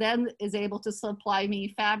is able to supply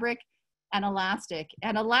me fabric and elastic.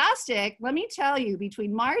 And elastic, let me tell you,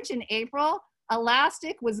 between March and April,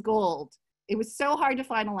 elastic was gold. It was so hard to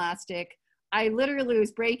find elastic. I literally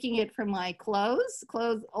was breaking it from my clothes,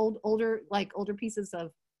 older pieces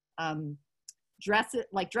of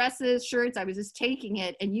dresses, shirts. I was just taking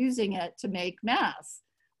it and using it to make masks.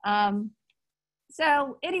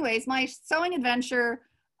 So anyways, my sewing adventure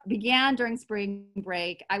began during spring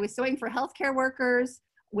break. I was sewing for healthcare workers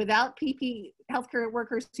without PPE, healthcare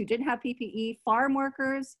workers who didn't have PPE, farm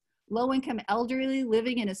workers, low-income elderly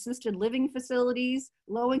living in assisted living facilities,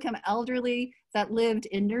 low-income elderly that lived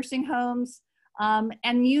in nursing homes,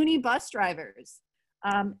 and uni bus drivers.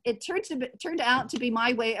 It turned out to be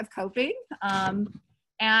my way of coping.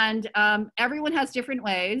 And everyone has different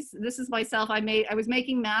ways. This is myself. I was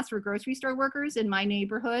making masks for grocery store workers in my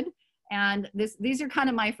neighborhood. And these are kind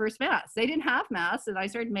of my first masks. They didn't have masks, and I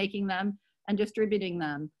started making them and distributing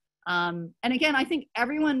them. And again, I think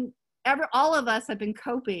all of us have been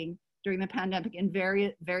coping during the pandemic in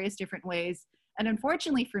various different ways. And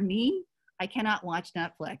unfortunately for me, I cannot watch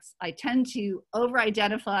Netflix. I tend to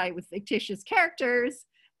over-identify with fictitious characters,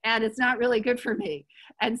 and it's not really good for me.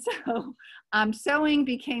 And so sewing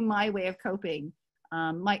became my way of coping.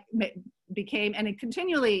 And it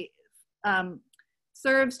continually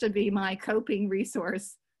serves to be my coping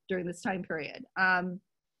resource during this time period.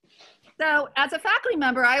 So as a faculty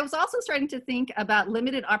member, I was also starting to think about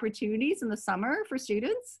limited opportunities in the summer for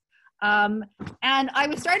students. And I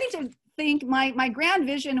was starting to think my grand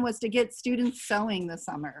vision was to get students sewing this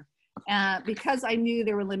summer because I knew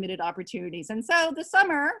there were limited opportunities. And so this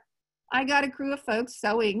summer, I got a crew of folks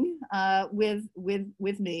sewing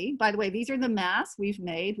with me. By the way, these are the masks we've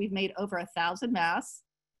made. We've made over 1,000 masks.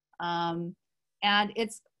 And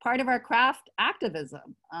it's part of our craft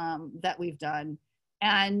activism that we've done.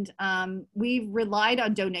 And we've relied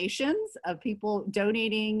on donations of people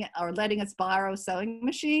donating or letting us borrow sewing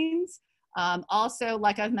machines. Also,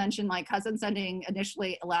 like I've mentioned, my cousin sending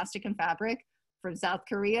initially elastic and fabric from South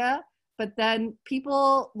Korea, but then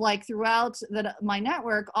people like throughout my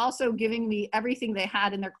network also giving me everything they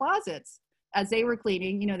had in their closets as they were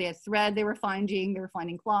cleaning. You know, they had thread they were finding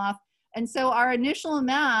cloth. And so our initial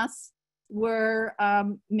masks were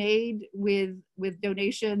made with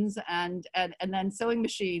donations and then sewing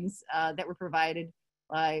machines that were provided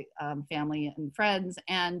by family and friends.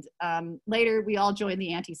 And later we all joined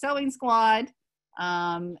the Anti-Sewing Squad.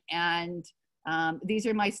 These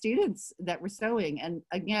are my students that were sewing. And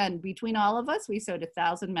again, between all of us, we sewed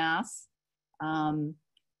 1,000 masks. Again,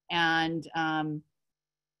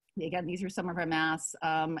 these are some of our masks.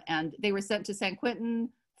 And they were sent to San Quentin,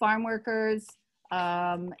 farm workers,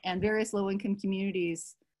 and various low-income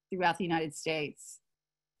communities throughout the United States.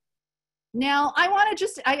 Now, I want to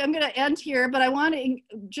I'm going to end here, but I want to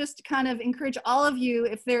just kind of encourage all of you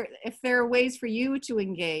if there are ways for you to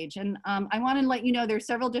engage. And I want to let you know there are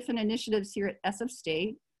several different initiatives here at SF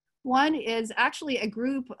State. One is actually a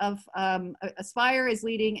group of, Aspire is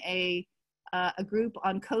leading a group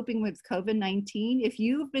on coping with COVID-19. If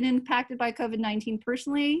you've been impacted by COVID-19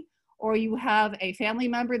 personally, or you have a family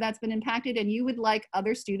member that's been impacted and you would like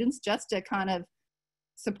other students just to kind of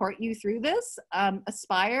support you through this,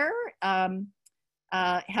 Aspire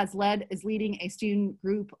is leading a student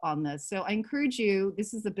group on this. So I encourage you,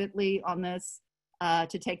 this is the bit.ly on this,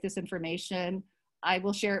 to take this information. I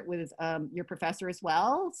will share it with your professor as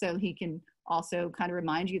well, so he can also kind of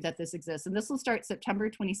remind you that this exists. And this will start September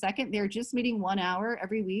 22nd. They're just meeting 1 hour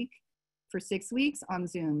every week for 6 weeks on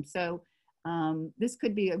Zoom. So this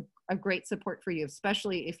could be a great support for you,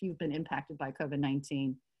 especially if you've been impacted by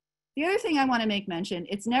COVID-19. The other thing I want to make mention,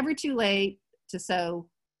 it's never too late to sew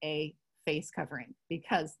a face covering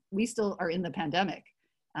because we still are in the pandemic.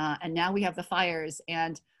 And now we have the fires.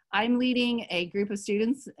 And I'm leading a group of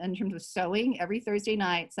students in terms of sewing every Thursday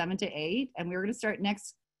night, 7 to 8. And we're going to start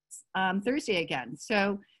next Thursday again.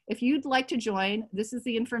 So if you'd like to join, this is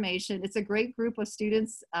the information. It's a great group of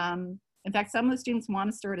students. In fact, some of the students want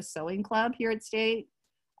to start a sewing club here at State.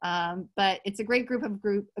 But it's a great group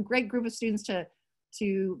of students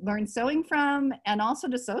to learn sewing from, and also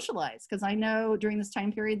to socialize, because I know during this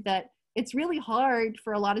time period that it's really hard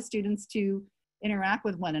for a lot of students to interact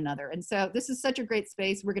with one another. And so this is such a great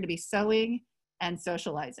space. We're going to be sewing and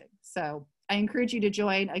socializing. So I encourage you to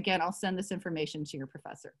join. Again, I'll send this information to your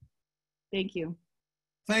professor. Thank you.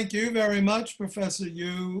 Thank you very much, Professor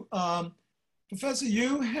Yu. Professor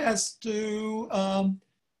Yu has to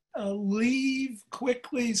leave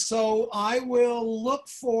quickly, so I will look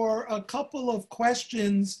for a couple of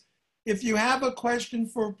questions. If you have a question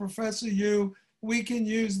for Professor Yu, we can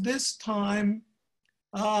use this time.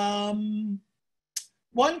 One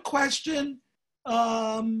question,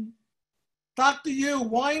 Dr. Yu,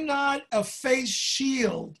 why not a face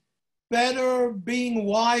shield better being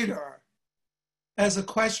wider, as a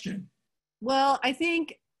question? Well, I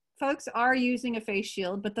think folks are using a face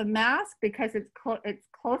shield, but the mask, because it's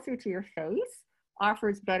closer to your face,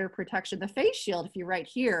 offers better protection. The face shield, if you're right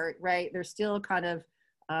here, right, there's still kind of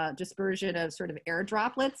dispersion of sort of air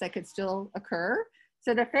droplets that could still occur.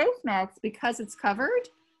 So the face mask, because it's covered,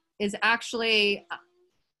 is actually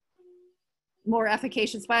more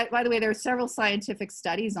efficacious. By the way, there are several scientific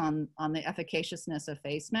studies on the efficaciousness of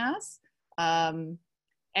face masks.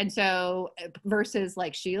 And so versus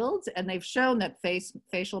like shields, and they've shown that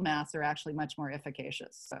facial masks are actually much more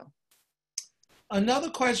efficacious. So another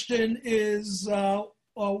question is,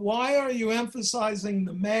 why are you emphasizing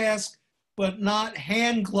the mask but not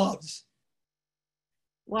hand gloves?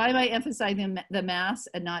 Why am I emphasizing the mask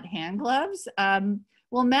and not hand gloves?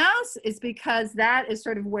 Well, masks is because that is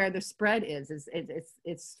sort of where the spread is.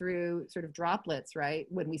 It's through sort of droplets, right?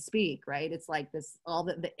 When we speak, right? It's like this, all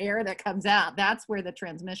the air that comes out, that's where the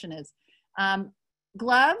transmission is.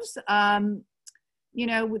 Gloves, you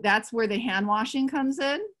know, that's where the hand washing comes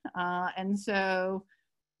in. And so,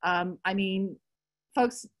 I mean,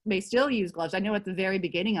 folks may still use gloves. I know at the very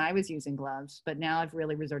beginning I was using gloves, but now I've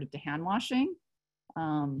really resorted to hand washing.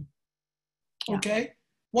 Yeah. Okay,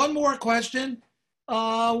 one more question.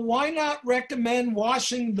 Why not recommend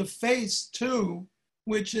washing the face too,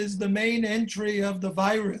 which is the main entry of the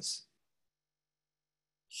virus?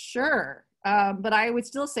 Sure, but I would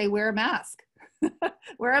still say wear a mask.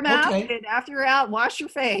 Wear a mask, okay. And after you're out, wash your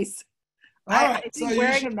face. All right. I think so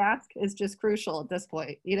wearing a mask is just crucial at this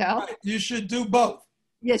point, you know? Right. You should do both.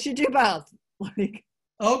 Yes, you do both.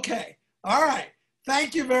 Okay, all right.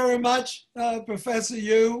 Thank you very much, Professor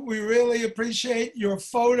Yu. We really appreciate your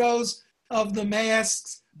photos of the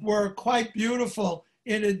masks. Were quite beautiful.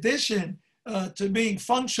 In addition to being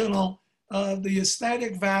functional, the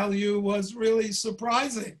aesthetic value was really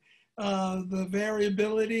surprising. The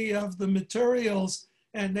variability of the materials,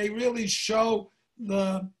 and they really show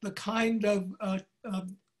the kind of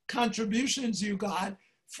contributions you got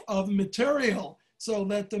of material, so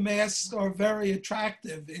that the masks are very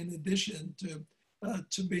attractive in addition to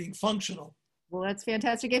being functional. Well, that's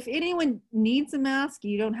fantastic. If anyone needs a mask,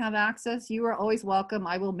 you don't have access, you are always welcome.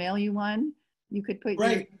 I will mail you one. You could put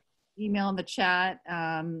your email in the chat,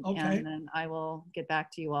 and then I will get back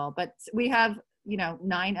to you all. But we have, you know,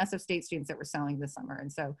 9 SF State students that were selling this summer. And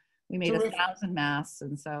so we made 1,000 masks.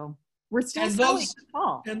 And so we're still selling this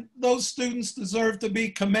fall. And those students deserve to be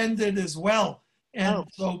commended as well. And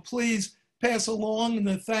so please pass along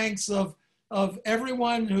the thanks of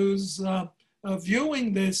everyone who's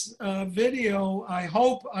viewing this video. I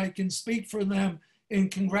hope I can speak for them in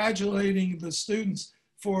congratulating the students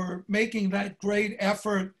for making that great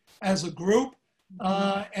effort as a group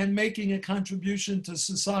and making a contribution to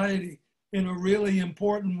society in a really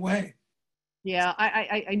important way. Yeah,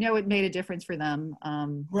 I know it made a difference for them.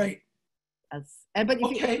 Great. But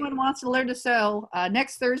if anyone wants to learn to sew,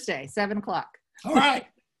 next Thursday, 7 o'clock. All right.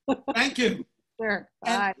 Thank you. Sure.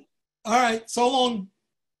 Bye. All right. So long,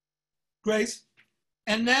 Grace.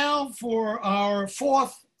 And now for our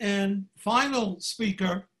 4th and final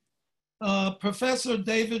speaker, Professor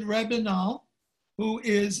David Rebinal, who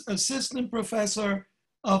is Assistant Professor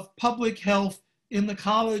of Public Health in the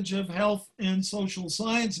College of Health and Social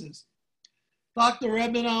Sciences. Dr.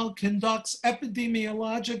 Rebinal conducts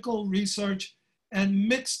epidemiological research and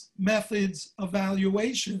mixed methods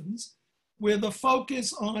evaluations with a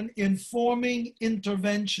focus on informing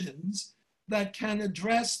interventions that can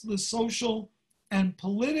address the social and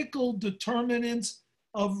political determinants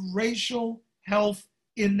of racial health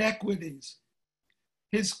inequities.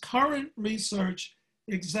 His current research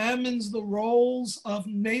examines the roles of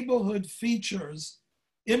neighborhood features,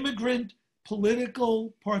 immigrant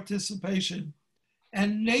political participation,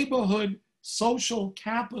 and neighborhood social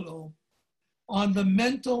capital on the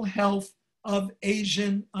mental health of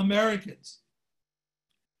Asian Americans.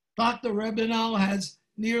 Dr. Rebinal has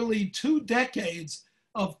nearly 2 decades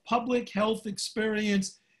of public health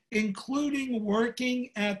experience, including working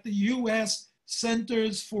at the U.S.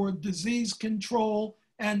 Centers for Disease Control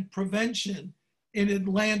and Prevention in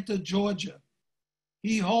Atlanta, Georgia.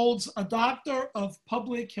 He holds a Doctor of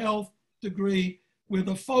Public Health degree with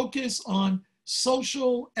a focus on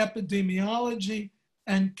social epidemiology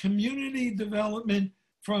and community development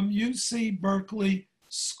from UC Berkeley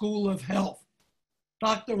School of Health.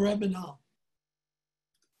 Dr. Rebenal.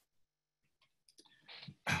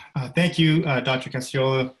 Thank you, Dr.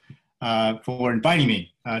 Casciola, for inviting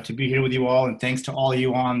me to be here with you all, and thanks to all of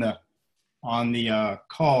you on the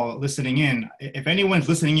call listening in. If anyone's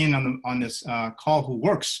listening in on this call who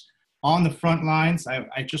works on the front lines,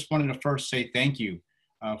 I just wanted to first say thank you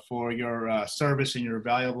for your service and your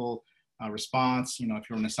valuable response. You know, if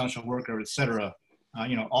you're an essential worker, et cetera,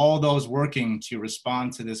 you know, all those working to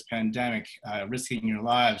respond to this pandemic, risking your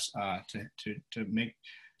lives to make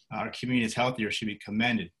our communities healthier should be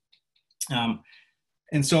commended.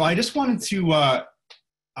 And so I just wanted to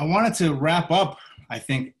wrap up, I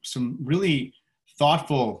think, some really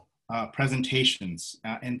thoughtful presentations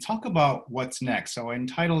and talk about what's next. So I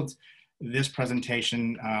entitled this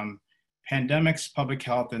presentation, Pandemics, Public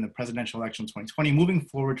Health, and the Presidential Election 2020, Moving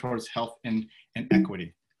Forward Towards Health and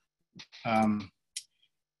Equity.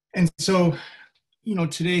 And so, you know,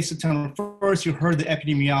 today, September 1st, you heard the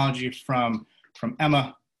epidemiology from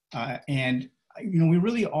Emma, and, you know, we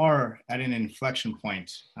really are at an inflection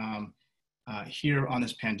point here on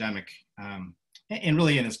this pandemic, and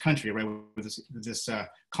really in this country, right, with this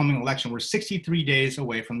coming election. We're 63 days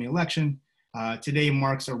away from the election. Today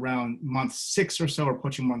marks around month 6 or so, or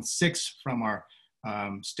pushing month 6 from our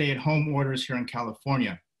stay-at-home orders here in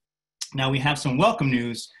California. Now we have some welcome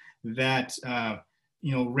news that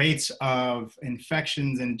you know, rates of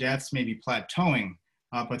infections and deaths may be plateauing,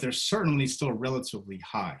 but they're certainly still relatively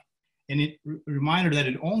high. And a reminder that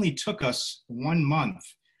it only took us 1 month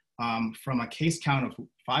from a case count of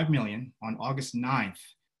 5 million on August 9th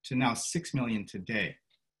to now 6 million today.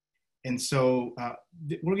 And so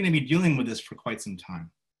we're going to be dealing with this for quite some time.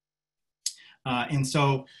 And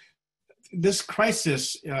so this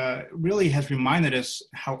crisis really has reminded us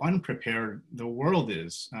how unprepared the world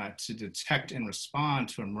is to detect and respond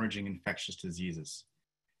to emerging infectious diseases.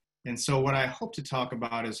 And so what I hope to talk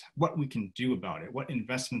about is what we can do about it, what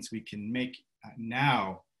investments we can make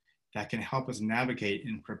now that can help us navigate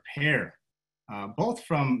and prepare, both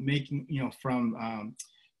from making, you know, from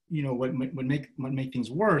you know, what make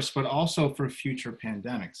things worse, but also for future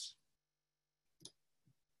pandemics.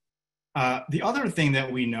 The other thing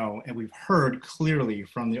that we know, and we've heard clearly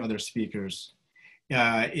from the other speakers,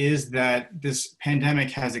 is that this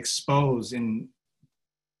pandemic has exposed and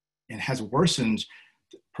has worsened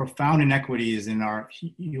profound inequities in our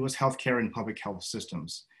U.S. healthcare and public health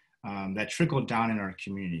systems that trickled down in our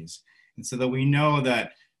communities. And so that we know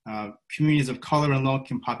that communities of color and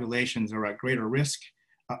low-income populations are at greater risk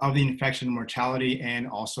of the infection and mortality, and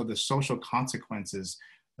also the social consequences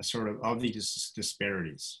of these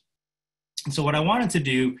disparities. And so what I wanted to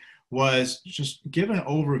do was just give an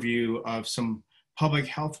overview of some public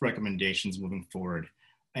health recommendations moving forward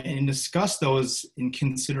and discuss those in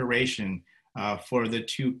consideration for the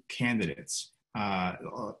 2 candidates.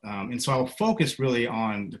 And so I'll focus really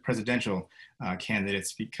on the presidential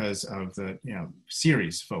candidates because of the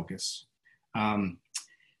series focus.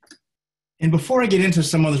 And before I get into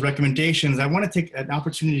some of those recommendations, I want to take an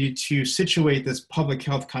opportunity to situate this public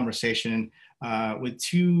health conversation with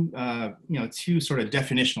two sort of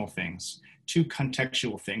definitional things, 2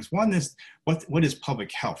 contextual things. One is what is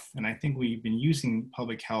public health? And I think we've been using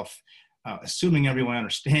public health, assuming everyone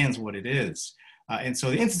understands what it is. And so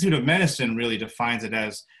the Institute of Medicine really defines it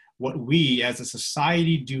as what we as a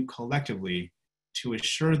society do collectively to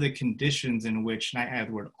assure the conditions in which, and I add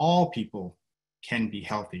the word, all people can be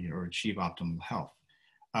healthy or achieve optimal health.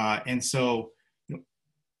 And so,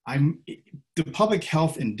 the public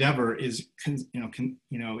health endeavor is,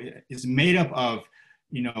 is made up of,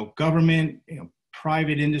 government,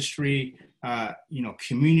 private industry,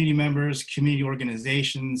 community members, community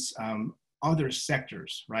organizations, other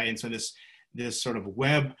sectors, right? And so this sort of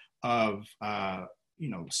web of,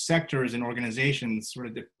 sectors and organizations sort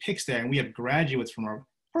of depicts that, and we have graduates from our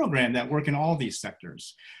program that work in all these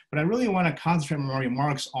sectors. But I really want to concentrate my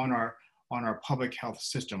remarks on our public health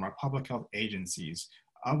system, our public health agencies,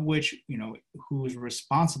 of which, who is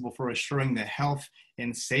responsible for assuring the health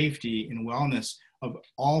and safety and wellness of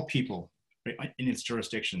all people, right, in its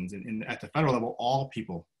jurisdictions, and at the federal level, all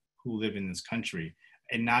people who live in this country,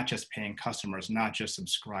 and not just paying customers, not just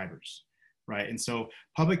subscribers, right? And so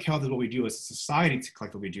public health is what we do as a society to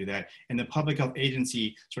collectively do that. And the public health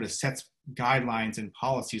agency sort of sets guidelines and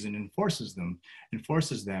policies and enforces them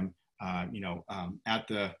at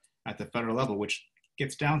the federal level, which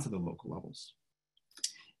gets down to the local levels.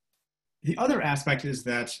 The other aspect is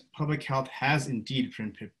that public health has indeed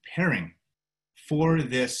been preparing for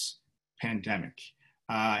this pandemic.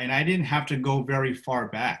 And I didn't have to go very far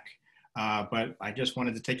back, but I just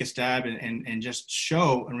wanted to take a stab and just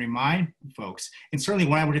show and remind folks. And certainly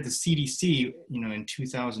when I worked at the CDC, in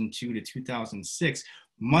 2002 to 2006,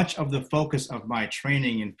 much of the focus of my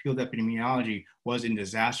training in field epidemiology was in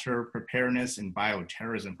disaster preparedness and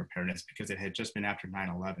bioterrorism preparedness, because it had just been after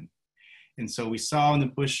 9/11. And so we saw in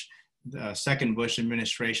the second Bush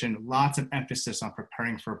administration, lots of emphasis on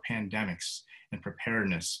preparing for pandemics and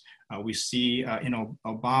preparedness. We see in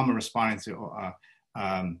Obama responding to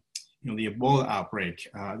the Ebola outbreak.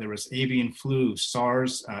 There was avian flu,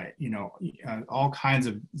 SARS, all kinds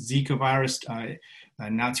of Zika virus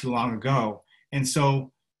not too long ago. And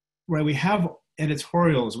so, where we have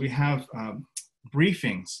editorials, we have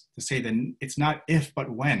briefings to say that it's not if, but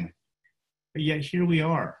when. But yet here we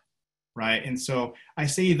are, right? And so I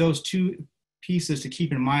say those two pieces to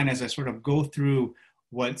keep in mind as I sort of go through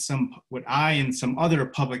what I and some other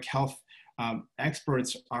public health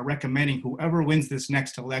experts are recommending whoever wins this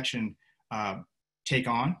next election take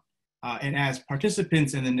on. And as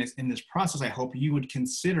participants in this process, I hope you would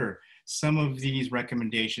consider some of these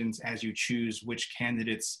recommendations as you choose which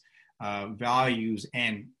candidates' values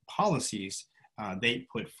and policies they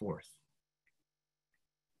put forth.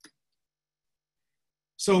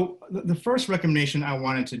 So the first recommendation I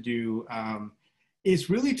wanted to do is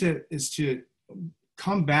really to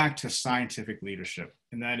come back to scientific leadership,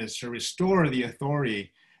 and that is to restore the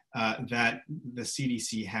authority that the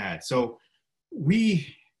CDC had. So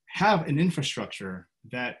we have an infrastructure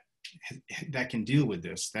that can deal with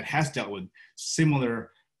this, that has dealt with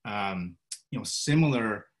similar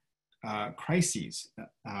crises.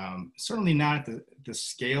 Certainly not at the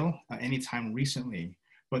scale anytime recently,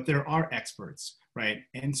 but there are experts, right?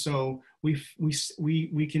 And so we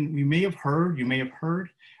may have heard, you may have heard,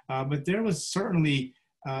 but there was certainly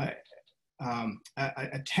a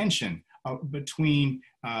tension between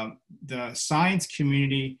the science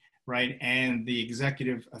community, right, and the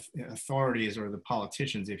executive authorities, or the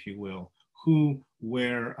politicians, if you will, who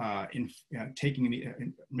were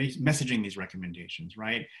messaging these recommendations,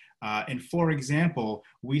 right? And for example,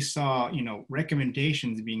 we saw,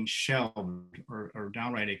 recommendations being shelved or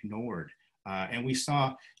downright ignored. And we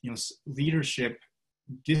saw, leadership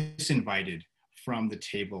disinvited from the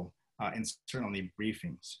table and certainly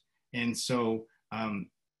briefings. And so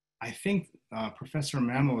I think Professor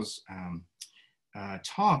Mamo's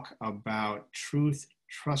talk about truth,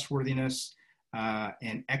 trustworthiness,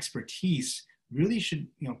 and expertise really should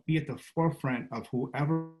be at the forefront of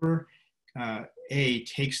whoever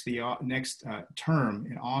takes the next term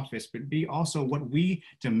in office, but B, also what we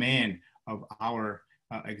demand of our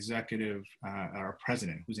executive, our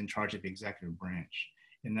president, who's in charge of the executive branch.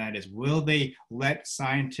 And that is, will they let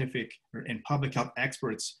scientific and public health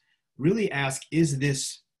experts really ask, is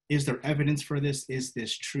there evidence for this? Is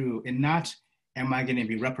this true? And not, am I going to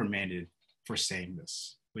be reprimanded for saying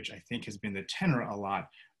this? Which I think has been the tenor a lot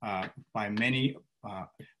by many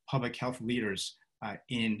public health leaders at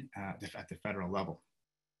the federal level.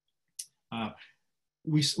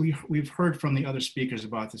 We've heard from the other speakers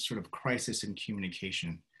about this sort of crisis in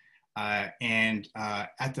communication. And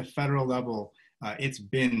at the federal level, it's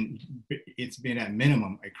been at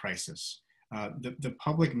minimum a crisis. The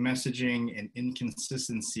public messaging and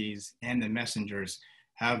inconsistencies and the messengers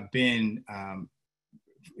have been, from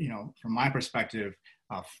my perspective,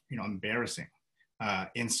 embarrassing.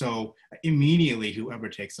 And so immediately, whoever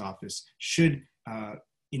takes office should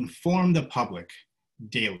inform the public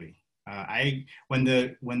daily. When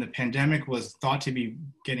the pandemic was thought to be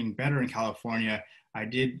getting better in California, I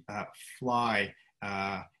did fly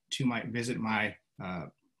to visit my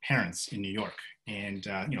parents in New York, and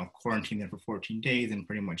quarantined there for 14 days and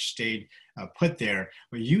pretty much stayed put there.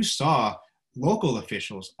 But you saw local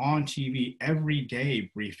officials on TV every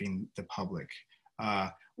day briefing the public.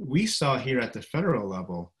 We saw here at the federal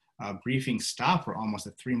level briefings stop for almost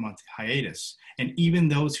a 3-month hiatus, and even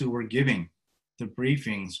those who were giving the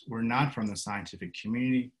briefings were not from the scientific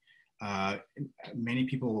community. Many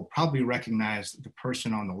people will probably recognize the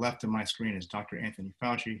person on the left of my screen as Dr. Anthony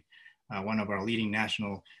Fauci, one of our leading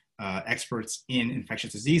national experts in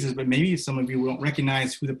infectious diseases, but maybe some of you won't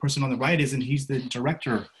recognize who the person on the right is, and he's the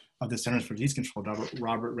director of the Centers for Disease Control,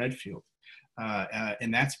 Robert Redfield.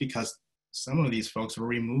 And that's because some of these folks were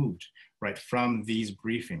removed, right, from these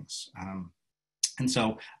briefings. And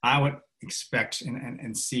so I would expect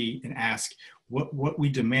and see and ask what we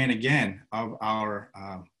demand again of our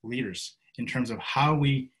leaders in terms of how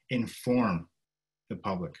we inform the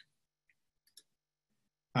public.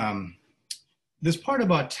 This part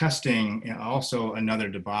about testing, also another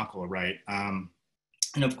debacle, right? And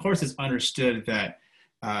of course, it's understood that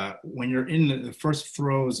when you're in the first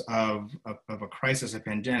throes of a crisis, a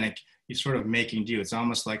pandemic, you're sort of making do. It's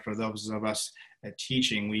almost like for those of us at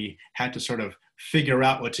teaching, we had to sort of figure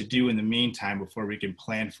out what to do in the meantime before we can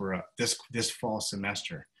plan for this fall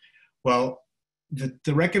semester. Well,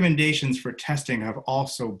 the recommendations for testing have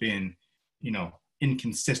also been,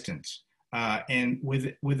 inconsistent. And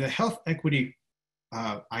with a health equity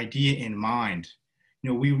idea in mind,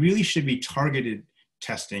 we really should be targeted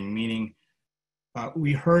testing, meaning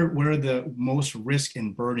we heard where the most risk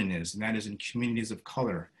and burden is, and that is in communities of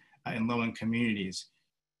color and low-income communities.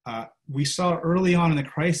 We saw early on in the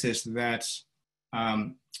crisis that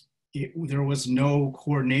there was no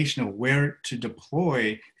coordination of where to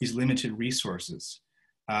deploy these limited resources.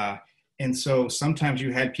 And so sometimes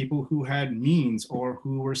you had people who had means or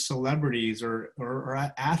who were celebrities or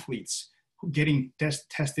athletes getting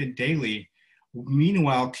tested daily.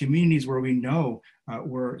 Meanwhile, communities where we know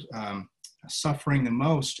were suffering the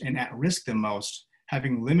most and at risk the most,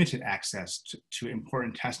 having limited access to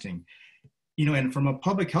important testing. And from a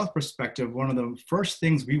public health perspective, one of the first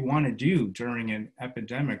things we want to do during an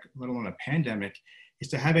epidemic, let alone a pandemic, is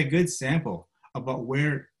to have a good sample about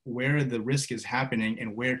where the risk is happening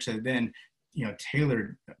and where to then,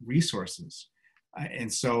 tailor resources.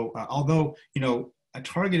 And so, although, a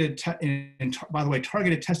targeted, by the way,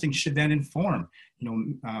 targeted testing should then inform,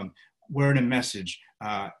 word of message,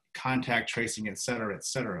 contact tracing, et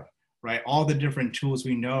cetera, right? All the different tools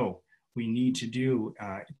we know we need to do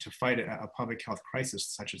to fight a public health crisis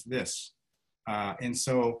such as this. And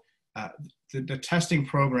so the testing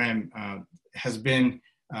program has been,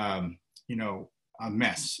 a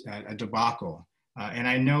mess, a debacle. And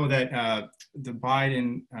I know that the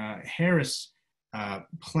Biden-Harris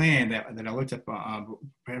plan that I looked up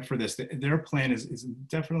for this, their plan is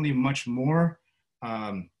definitely much more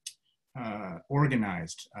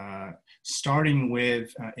organized, starting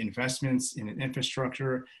with investments in an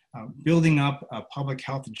infrastructure, building up a public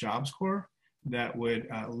health jobs corps that would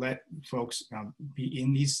let folks be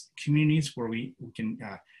in these communities where we can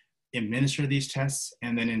administer these tests,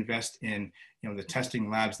 and then invest in the testing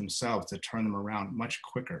labs themselves to turn them around much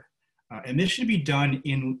quicker. And this should be done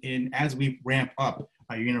in as we ramp up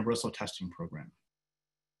a universal testing program.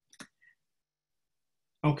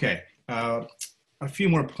 Okay. A few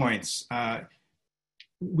more points.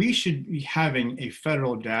 We should be having a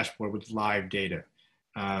federal dashboard with live data.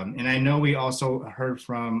 And I know we also heard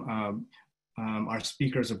from our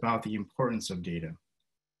speakers about the importance of data.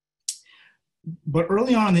 But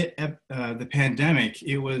early on in the pandemic,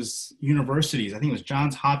 it was universities, I think it was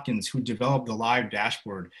Johns Hopkins, who developed the live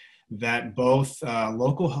dashboard that both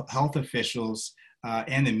local health officials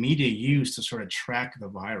and the media used to sort of track the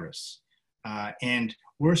virus. And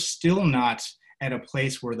we're still not at a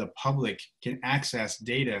place where the public can access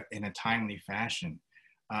data in a timely fashion.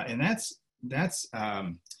 And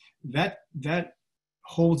that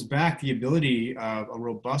holds back the ability of a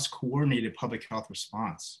robust, coordinated public health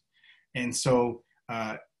response. And so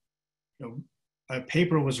a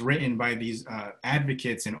paper was written by these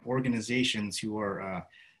advocates and organizations who are,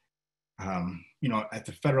 at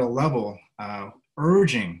the federal level,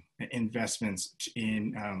 urging investments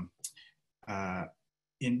in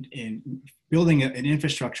building an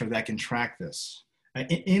infrastructure that can track this.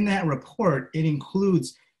 In that report, it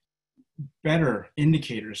includes better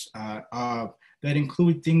indicators that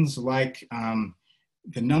include things like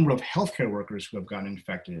the number of healthcare workers who have gotten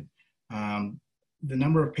infected, the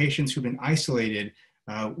number of patients who've been isolated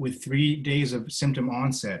with 3 days of symptom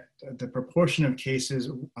onset, the proportion of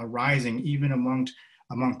cases rising even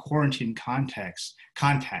among quarantine contacts.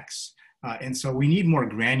 And so we need more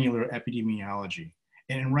granular epidemiology.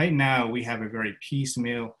 And right now we have a very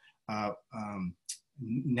piecemeal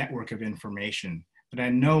network of information that I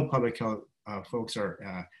know public health folks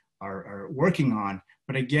are working on.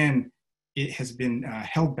 But again, it has been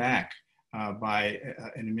held back by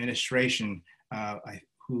an administration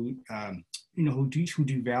who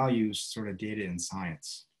devalues sort of data and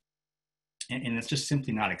science, and it's just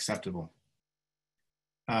simply not acceptable.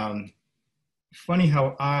 Funny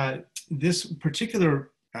how this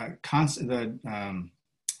particular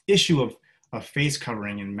issue of face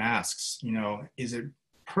covering and masks, is a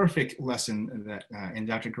perfect lesson that, and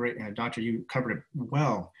Dr. you covered it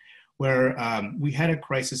well, where we had a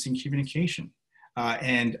crisis in communication,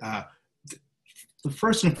 and the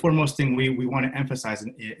first and foremost thing we want to emphasize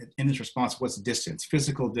in this response was distance,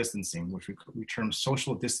 physical distancing, which we term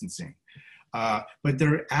social distancing. But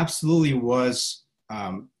there absolutely was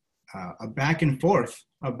a back and forth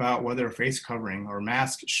about whether a face covering or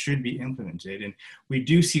mask should be implemented. And we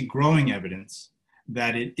do see growing evidence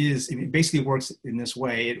that it basically works in this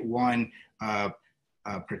way. It, one,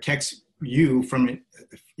 protects you from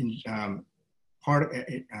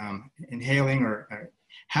inhaling or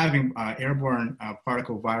having airborne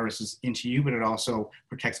particle viruses into you, but it also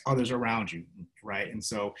protects others around you, right? And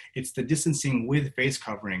so it's the distancing with face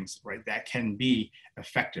coverings, right, that can be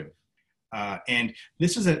effective. And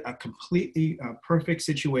this is a completely perfect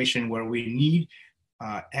situation where we need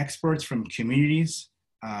experts from communities,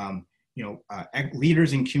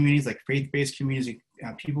 leaders in communities like faith-based communities,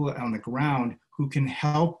 people on the ground who can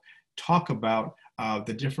help talk about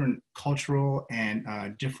the different cultural and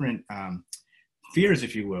different fears,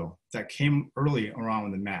 if you will, that came early around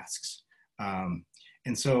with the masks. And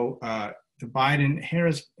so the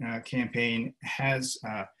Biden-Harris campaign has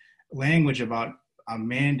language about a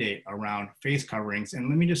mandate around face coverings. And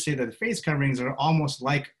let me just say that the face coverings are almost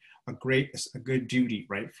like a good duty,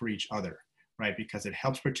 right, for each other, right? Because it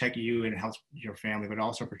helps protect you and it helps your family, but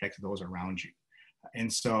also protects those around you.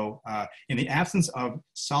 And so in the absence of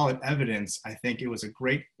solid evidence, I think it was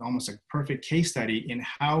almost a perfect case study in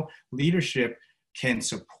how leadership can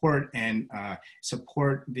support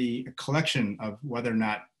the collection of whether or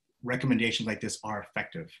not recommendations like this are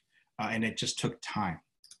effective. And it just took time.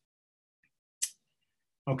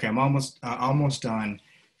 Okay, I'm almost done.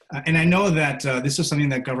 And I know that this is something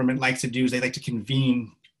that government likes to do, is they like to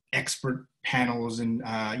convene expert panels and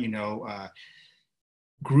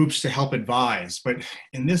groups to help advise. But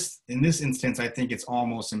in this instance, I think it's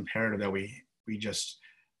almost imperative that we just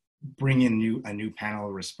bring in a new panel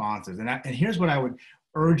of responses. And here's what I would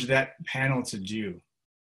urge that panel to do.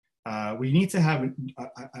 We need to have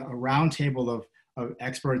a roundtable of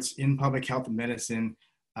experts in public health and medicine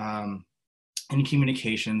and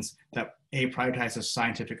communications that prioritizes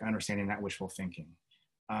scientific understanding, not wishful thinking.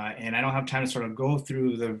 And I don't have time to sort of go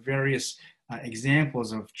through the various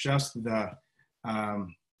examples of just the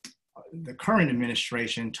current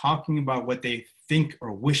administration talking about what they think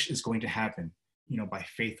or wish is going to happen, by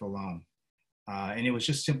faith alone. And it was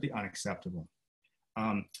just simply unacceptable.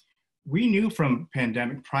 We knew from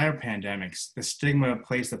prior pandemics, the stigma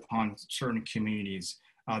placed upon certain communities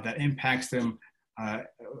that impacts them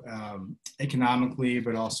economically,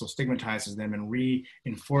 but also stigmatizes them and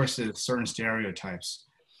reinforces certain stereotypes.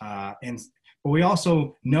 But we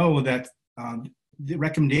also know that the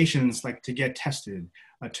recommendations, like to get tested,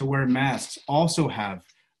 to wear masks, also have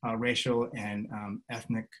racial and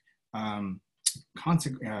ethnic are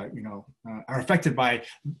affected by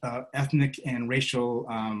ethnic and racial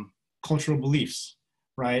cultural beliefs,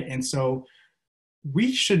 right? And so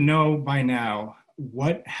we should know by now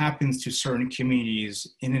what happens to certain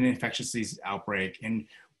communities in an infectious disease outbreak. And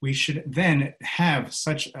we should then have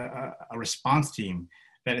such a response team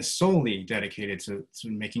that is solely dedicated to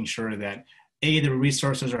making sure that the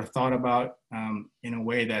resources are thought about in a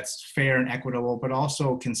way that's fair and equitable, but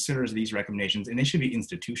also considers these recommendations, and they should be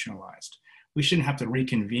institutionalized. We shouldn't have to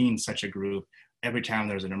reconvene such a group every time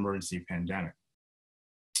there's an emergency pandemic.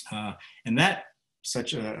 And that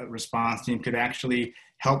such a response team could actually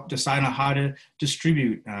help decide on how to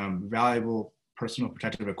distribute valuable personal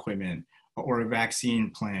protective equipment or a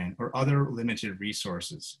vaccine plan or other limited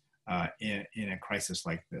resources in a crisis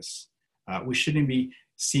like this. We shouldn't be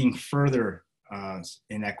seeing further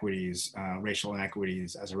inequities, racial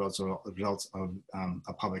inequities as a result of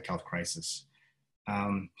a public health crisis.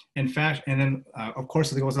 In fact, and then of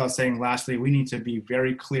course, it goes without saying, lastly, we need to be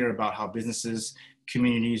very clear about how businesses,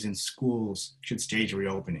 communities, and schools should stage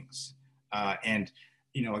reopenings.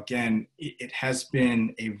 Again, it has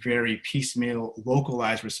been a very piecemeal,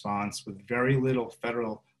 localized response with very little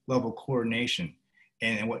federal level coordination.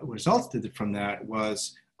 And what resulted from that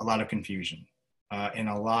was a lot of confusion and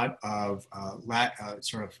a lot of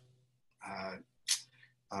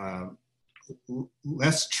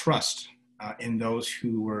less trust in those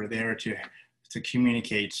who were there to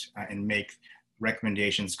communicate and make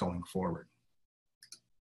recommendations going forward.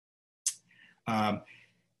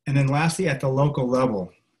 And then lastly, at the local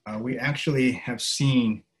level, we actually have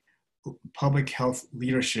seen public health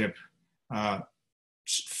leadership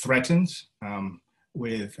threatened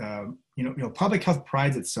with, public health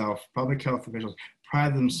prides itself, public health officials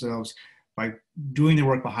pride themselves by doing their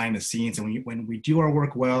work behind the scenes. And when we do our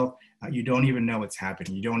work well, you don't even know what's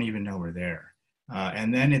happening. You don't even know we're there.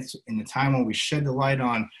 And then it's in the time when we shed the light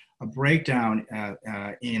on a breakdown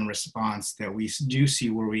in response that we do see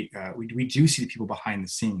where we do see the people behind the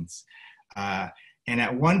scenes. And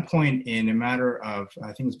at one point in a matter of,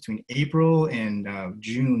 I think it was between April and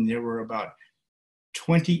June, there were about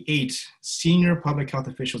 28 senior public health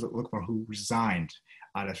officials at Lookmore who resigned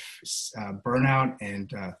out of burnout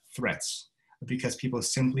and threats because people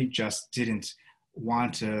simply just didn't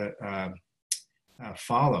want to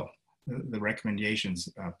follow the recommendations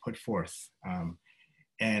put forth.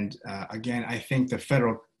 Again, I think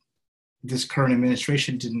this current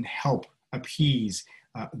administration didn't help appease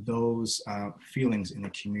those feelings in the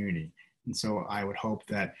community. And so I would hope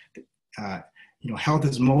that, health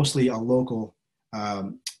is mostly a local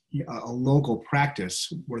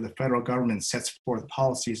practice where the federal government sets forth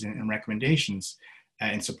policies and recommendations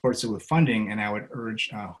and supports it with funding. And I would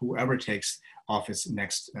urge whoever takes office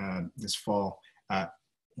next this fall,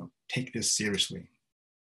 take this seriously.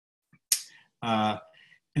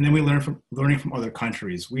 And then we learning from other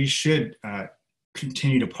countries. We should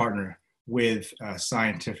continue to partner with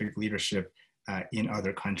scientific leadership in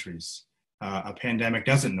other countries. A pandemic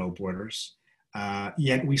doesn't know borders,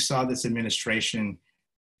 yet we saw this administration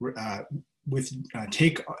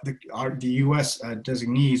take the U.S.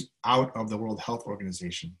 designees out of the World Health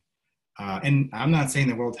Organization. And I'm not saying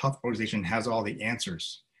the World Health Organization has all the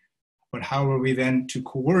answers, but how are we then to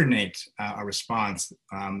coordinate a response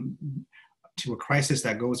to a crisis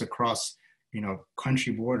that goes across,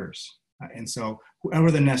 country borders? And so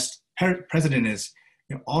whoever the next president is,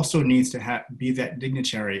 also needs to be that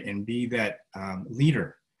dignitary and be that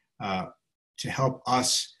leader to help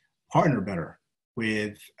us partner better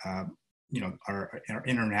with, our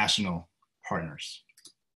international partners.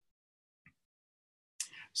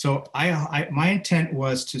 So my intent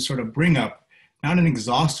was to sort of bring up not an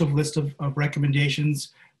exhaustive list of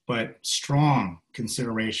recommendations, but strong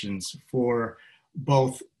considerations for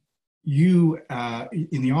both you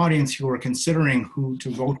in the audience who are considering who to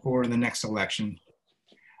vote for in the next election,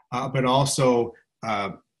 but also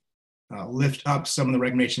lift up some of the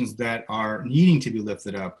recommendations that are needing to be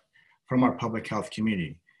lifted up from our public health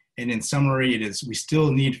community. And in summary, we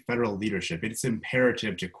still need federal leadership. It's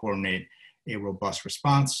imperative to coordinate a robust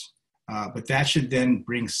response, but that should then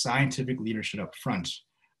bring scientific leadership up front,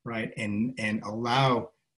 right? And allow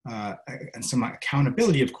and some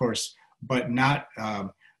accountability, of course, but not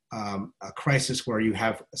a crisis where you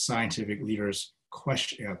have scientific leaders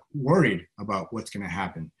worried about what's going to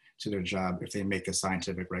happen to their job if they make a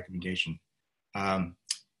scientific recommendation.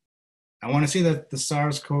 I want to say that the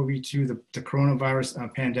SARS-CoV-2, the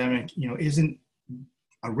coronavirus pandemic, isn't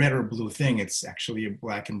a red or blue thing. It's actually a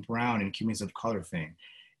black and brown and communities of color thing.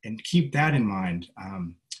 And keep that in mind.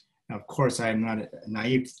 Now, of course, I'm not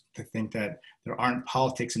naive to think that there aren't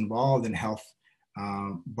politics involved in health,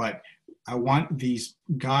 but I want these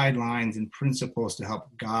guidelines and principles to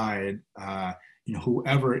help guide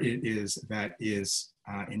whoever it is that is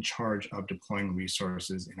in charge of deploying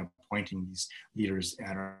resources and appointing these leaders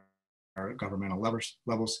at our governmental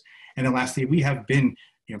levels. And then lastly, we have been,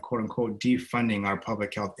 quote unquote, defunding our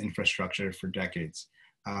public health infrastructure for decades.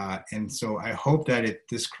 And so I hope that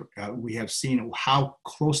we have seen how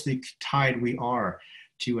closely tied we are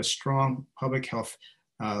to a strong public health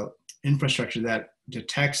infrastructure that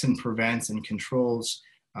detects and prevents and controls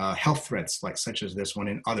health threats such as this one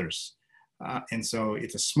and others. And so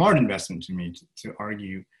it's a smart investment to me to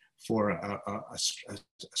argue for a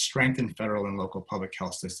strengthened federal and local public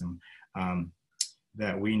health system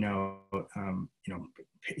that we know,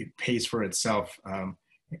 it pays for itself,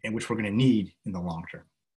 and which we're going to need in the long term.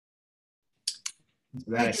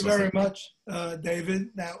 So thank you very much, David.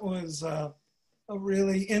 That was a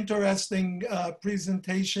really interesting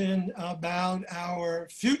presentation about our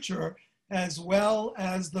future as well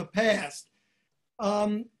as the past.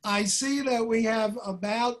 I see that we have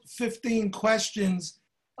about 15 questions,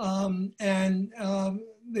 and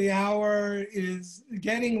the hour is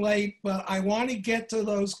getting late, but I want to get to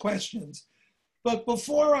those questions. But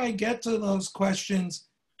before I get to those questions,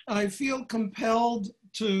 I feel compelled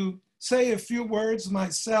to say a few words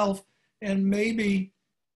myself and maybe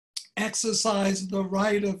exercise the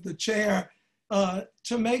right of the chair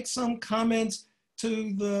to make some comments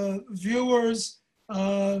to the viewers,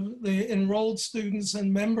 the enrolled students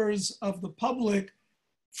and members of the public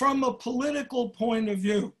from a political point of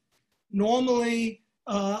view. Normally,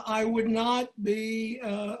 I would not be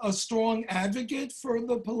a strong advocate for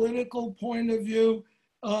the political point of view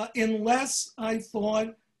unless I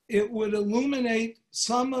thought it would illuminate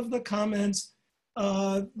some of the comments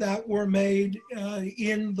that were made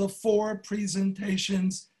in the 4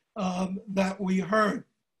 presentations that we heard.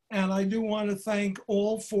 And I do want to thank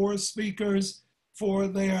all 4 speakers for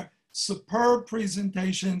their superb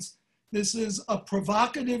presentations. This is a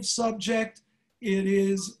provocative subject. It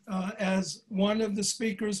is, as one of the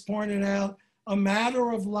speakers pointed out, a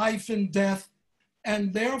matter of life and death.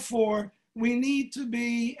 And therefore, we need to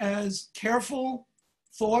be as careful,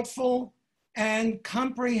 thoughtful, and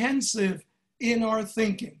comprehensive in our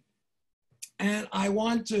thinking. And I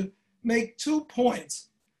want to make 2 points.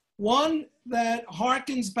 One that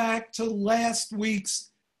harkens back to last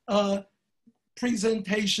week's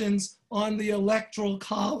presentations on the Electoral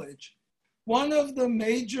College. One of the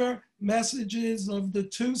major messages of the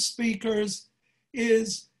 2 speakers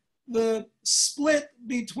is the split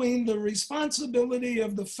between the responsibility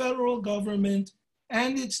of the federal government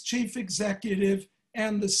and its chief executive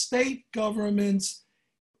and the state governments,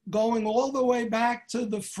 going all the way back to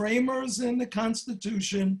the framers in the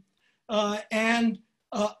Constitution and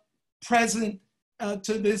present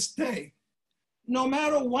to this day. No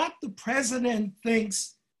matter what the president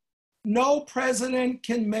thinks, no president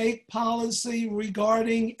can make policy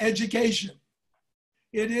regarding education.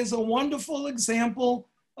 It is a wonderful example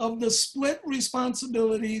of the split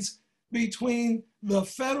responsibilities between the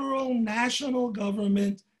federal national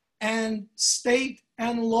government and state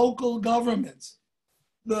and local governments.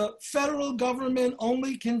 The federal government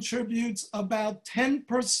only contributes about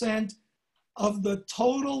 10% of the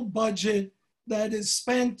total budget that is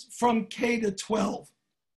spent from K to 12.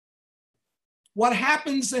 What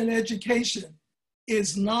happens in education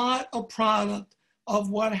is not a product of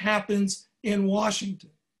what happens in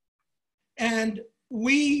Washington. And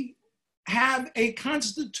we have a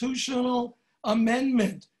constitutional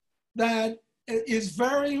amendment that is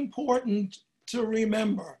very important to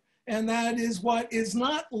remember. And that is what is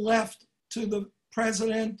not left to the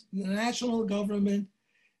president, the national government,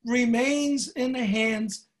 remains in the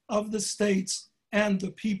hands of the states and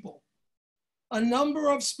the people. A number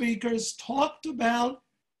of speakers talked about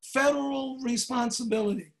federal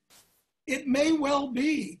responsibility. It may well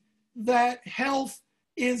be that health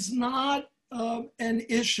is not an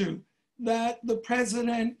issue that the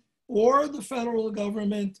president or the federal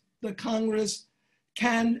government, the Congress,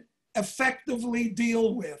 can effectively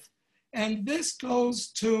deal with. And this goes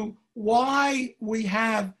to why we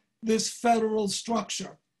have this federal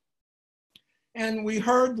structure. And we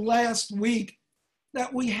heard last week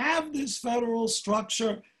that we have this federal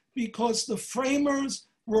structure because the framers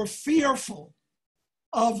were fearful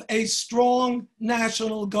of a strong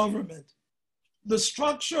national government. The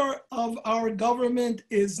structure of our government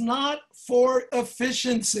is not for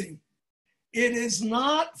efficiency. It is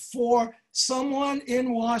not for someone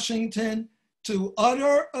in Washington to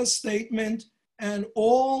utter a statement and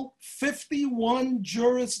all 51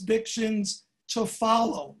 jurisdictions to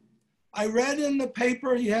follow. I read in the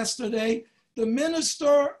paper yesterday, the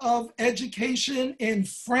Minister of Education in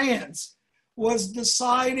France was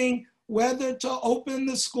deciding whether to open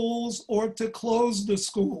the schools or to close the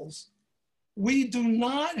schools. We do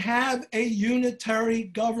not have a unitary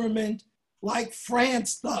government like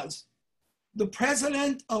France does. The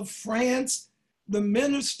president of France, the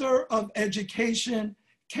Minister of Education,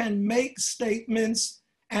 can make statements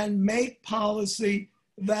and make policy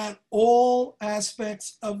that all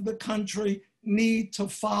aspects of the country need to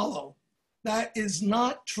follow. That is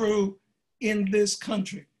not true in this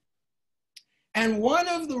country. And one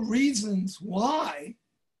of the reasons why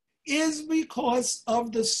is because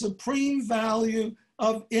of the supreme value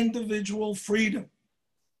of individual freedom.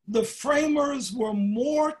 The framers were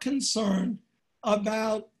more concerned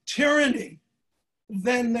about tyranny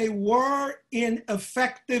than they were in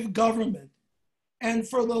effective government. And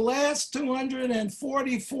for the last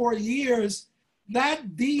 244 years,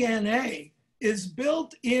 that DNA is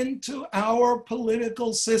built into our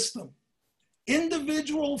political system.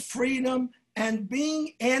 Individual freedom and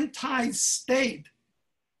being anti-state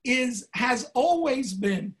has always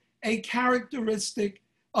been a characteristic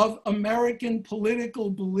of American political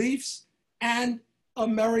beliefs and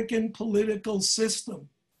American political system.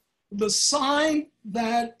 The sign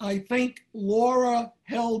that I think Laura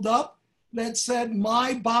held up that said,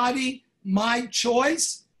 "My body, my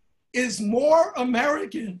choice," is more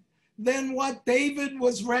American than what David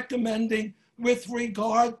was recommending with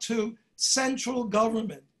regard to central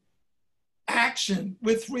government action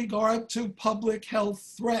with regard to public health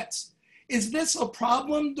threats. Is this a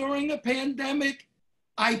problem during a pandemic?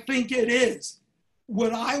 I think it is.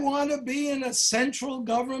 Would I want to be in a central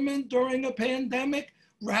government during a pandemic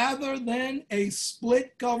rather than a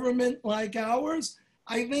split government like ours?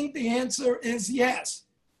 I think the answer is yes.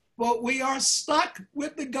 But we are stuck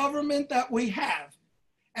with the government that we have.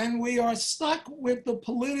 And we are stuck with the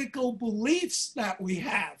political beliefs that we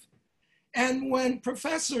have. And when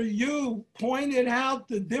Professor Yu pointed out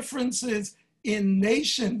the differences in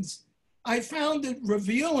nations, I found it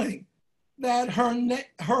revealing that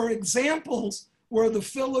her examples were the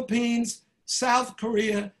Philippines, South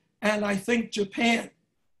Korea, and I think Japan.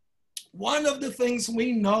 One of the things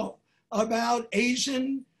we know about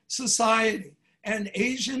Asian society and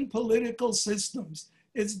Asian political systems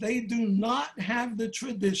is they do not have the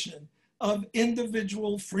tradition of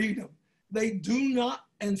individual freedom. They do not,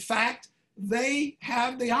 in fact, they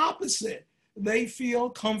have the opposite. They feel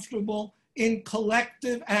comfortable in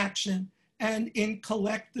collective action and in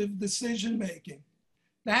collective decision-making.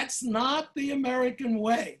 That's not the American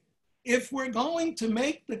way. If we're going to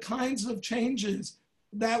make the kinds of changes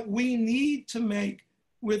that we need to make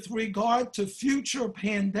with regard to future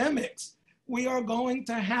pandemics, we are going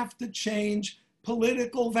to have to change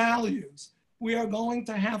political values. We are going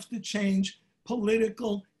to have to change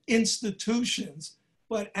political institutions.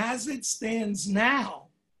 But as it stands now,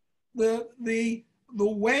 the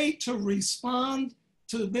way to respond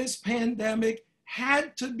to this pandemic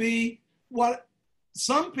had to be what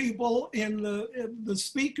some people in the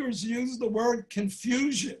speakers use the word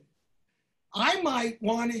confusion. I might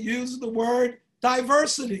want to use the word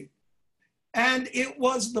diversity. And it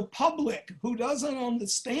was the public who doesn't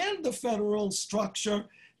understand the federal structure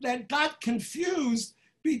that got confused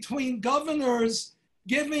between governors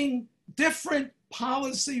giving different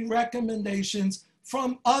policy recommendations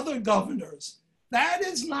from other governors. That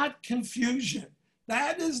is not confusion.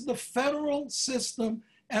 That is the federal system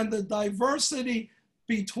and the diversity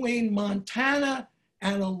between Montana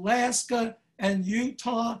and Alaska and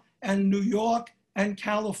Utah and New York and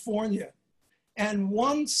California. And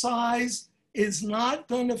one size is not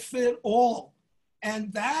going to fit all.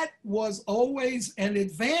 And that was always an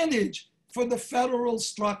advantage for the federal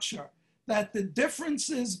structure, that the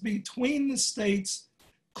differences between the states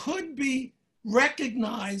could be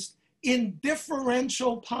recognized in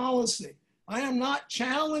differential policy. I am not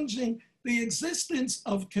challenging the existence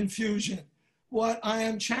of confusion. What I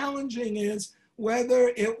am challenging is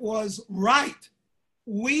whether it was right.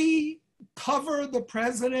 We cover the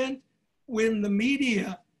president in the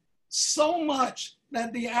media so much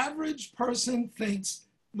that the average person thinks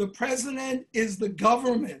the president is the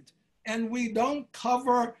government, and we don't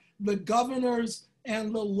cover the governors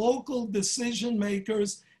and the local decision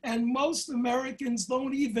makers, and most Americans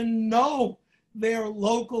don't even know their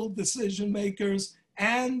local decision makers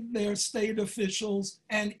and their state officials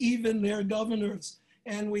and even their governors.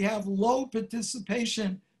 And we have low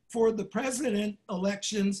participation for the president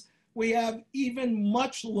elections. We have even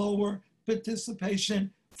much lower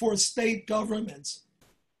participation for state governments.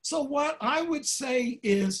 So what I would say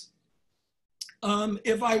is,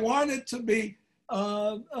 if I wanted to be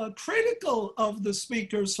critical of the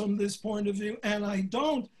speakers from this point of view, and I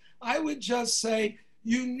don't, I would just say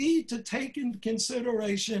you need to take into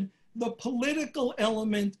consideration the political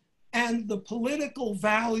element and the political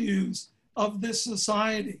values of this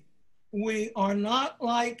society. We are not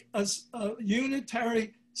like a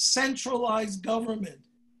unitary, centralized government.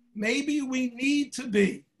 Maybe we need to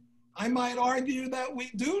be. I might argue that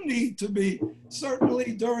we do need to be,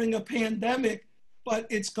 certainly during a pandemic, but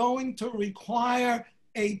it's going to require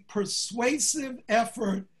a persuasive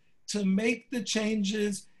effort to make the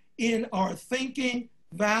changes in our thinking,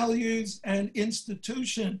 values, and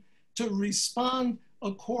institution to respond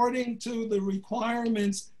according to the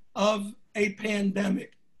requirements of a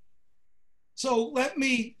pandemic. So let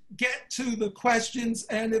me get to the questions,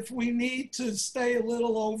 and if we need to stay a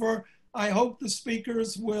little over, I hope the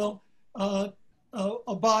speakers will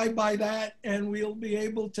abide by that, and we'll be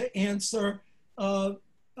able to answer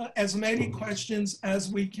as many questions as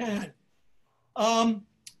we can.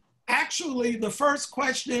 Actually, the first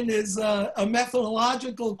question is a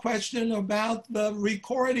methodological question about the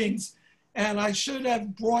recordings, and I should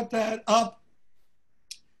have brought that up.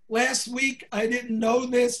 Last week, I didn't know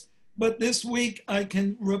this, but this week I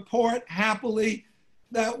can report happily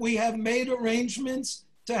that we have made arrangements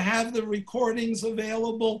to have the recordings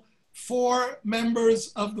available for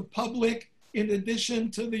members of the public in addition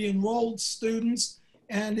to the enrolled students.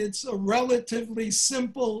 And it's a relatively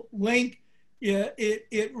simple link.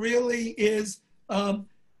 It really is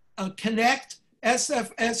connect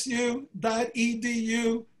sfsu.edu/the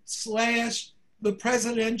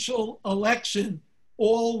presidential election,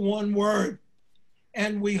 all one word.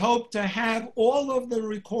 And we hope to have all of the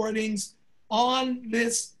recordings on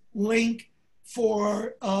this link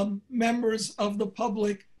for members of the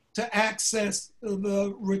public to access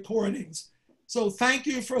the recordings. So thank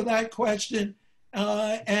you for that question.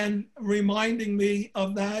 and reminding me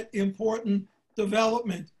of that important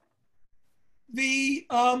development.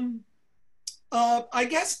 I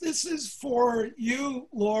guess this is for you,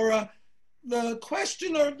 Laura. The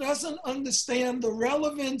questioner doesn't understand the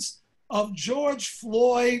relevance of George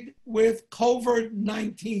Floyd with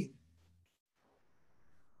COVID-19.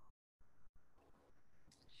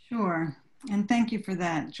 Sure, and thank you for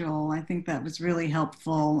that, Joel. I think that was really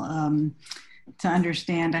helpful to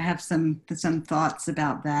understand. I have some thoughts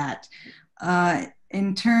about that.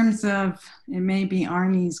 In terms of, it may be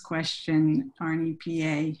Arnie's question, Arnie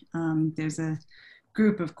PA, there's a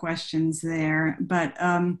group of questions there, but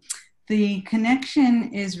the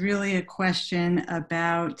connection is really a question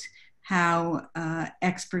about how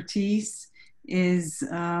expertise is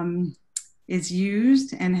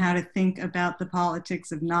used and how to think about the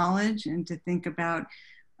politics of knowledge and to think about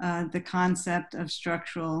the concept of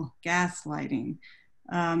structural gaslighting.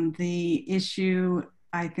 The issue,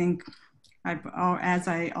 I think, as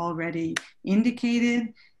I already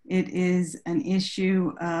indicated, it is an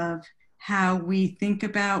issue of how we think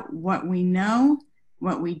about what we know,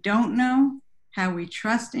 what we don't know, how we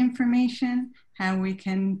trust information, how we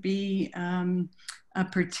can be a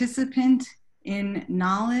participant in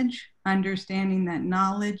knowledge, understanding that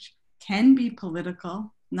knowledge can be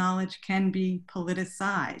political, knowledge can be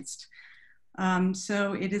politicized.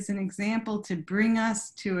 So it is an example to bring us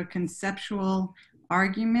to a conceptual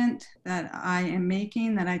argument that I am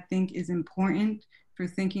making that I think is important for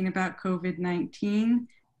thinking about COVID-19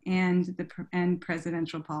 and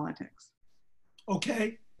presidential politics.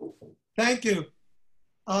 Okay, thank you.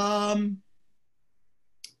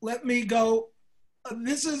 Let me go.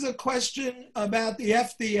 This is a question about the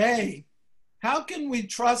FDA. How can we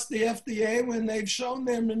trust the FDA when they've shown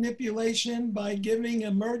their manipulation by giving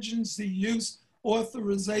emergency use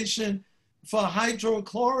authorization for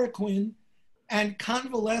hydrochloroquine and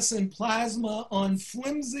convalescent plasma on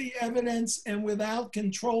flimsy evidence and without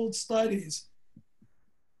controlled studies?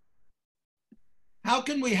 How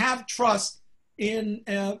can we have trust in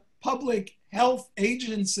a public health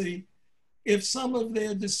agency if some of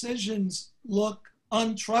their decisions look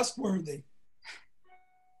untrustworthy?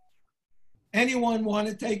 Anyone want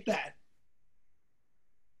to take that?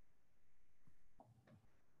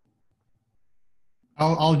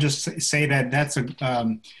 I'll just say that that's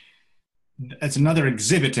another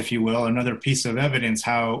exhibit, if you will, another piece of evidence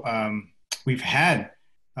how we've had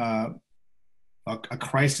a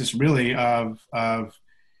crisis really of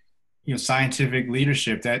scientific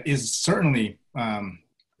leadership that is certainly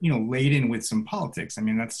laden with some politics. I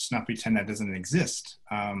mean, let's not pretend that doesn't exist.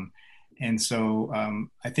 And so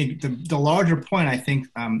I think the larger point, I think,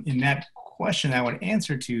 in that question I would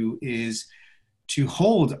answer to is to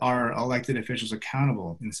hold our elected officials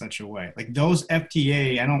accountable in such a way. Like those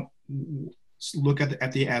FDA, I don't look at the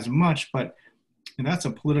FDA as much, but that's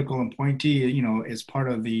a political appointee, as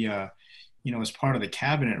part of the, as part of the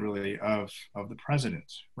cabinet really of the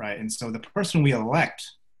president, right? And so the person we elect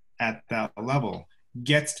at that level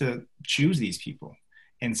gets to choose these people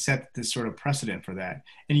and set this sort of precedent for that.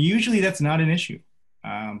 And usually that's not an issue,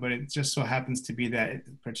 but it just so happens to be that,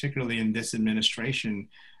 particularly in this administration,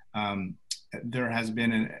 there has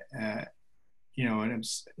been an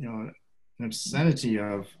obscenity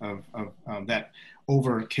of that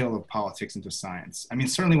overkill of politics into science. I mean,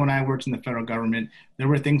 certainly when I worked in the federal government, there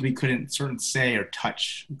were things we couldn't say or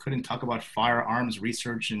touch. We couldn't talk about firearms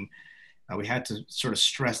research, and we had to sort of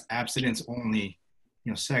stress abstinence only,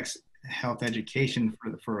 sex, health education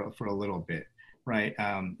for a little bit, right?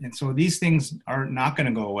 And so these things are not going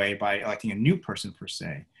to go away by electing a new person per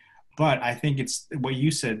se. But I think it's what you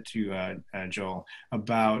said to Joel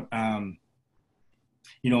about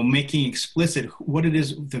making explicit what it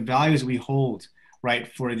is, the values we hold,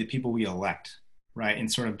 right, for the people we elect, right,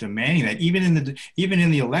 and sort of demanding that even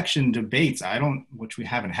in the election debates, which we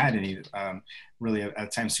haven't had any really at a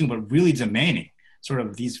time soon, but really demanding sort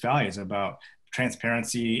of these values about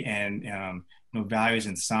transparency and values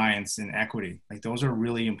in science and equity. Like those are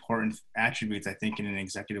really important attributes, I think, in an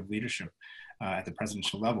executive leadership at the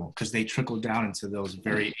presidential level, because they trickle down into those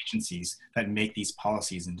very agencies that make these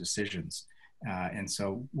policies and decisions. And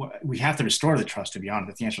so we have to restore the trust, to be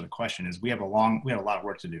honest. The answer to the question is we have a lot of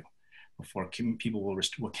work to do before people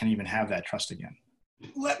can even have that trust again.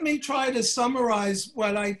 Let me try to summarize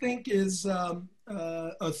what I think is a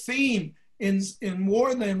theme in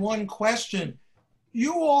more than one question.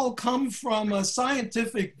 You all come from a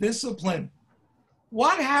scientific discipline.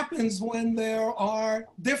 What happens when there are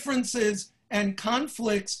differences and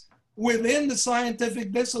conflicts within the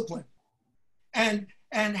scientific discipline? And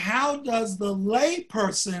how does the lay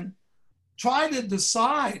person try to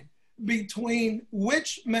decide between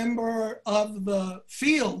which member of the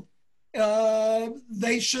field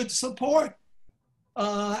they should support.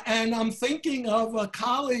 And I'm thinking of a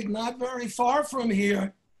colleague not very far from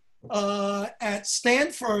here at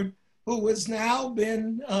Stanford, who has now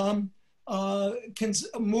been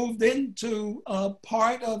moved into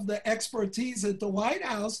part of the expertise at the White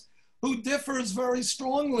House, who differs very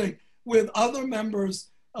strongly with other members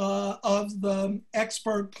of the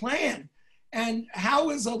expert plan. And how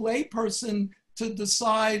is a layperson to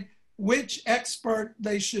decide which expert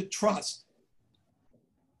they should trust?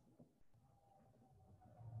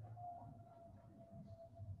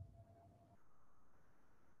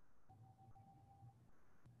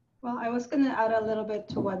 Well, I was going to add a little bit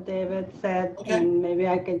to what David said, Okay. and maybe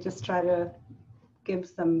I could just try to give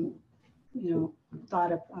some,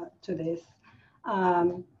 thought to this.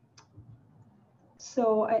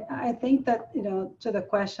 So I think that, to the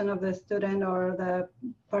question of the student or the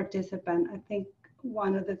participant, I think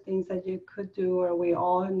one of the things that you could do, or we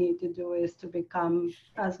all need to do, is to become,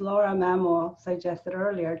 as Laura Mamo suggested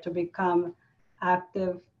earlier, to become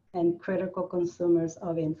active and critical consumers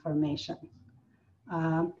of information.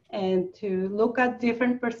 And to look at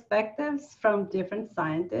different perspectives from different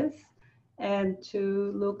scientists, and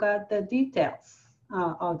to look at the details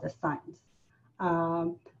of the science.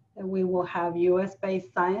 We will have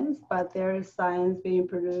US-based science, but there is science being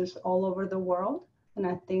produced all over the world. And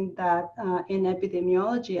I think that in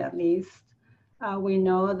epidemiology, at least, we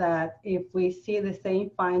know that if we see the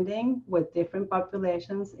same finding with different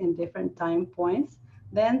populations in different time points,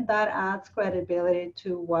 then that adds credibility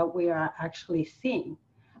to what we are actually seeing.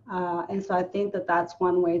 And so I think that that's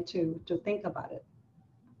one way to think about it.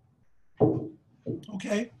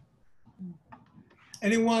 Okay.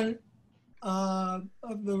 Anyone of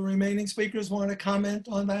the remaining speakers want to comment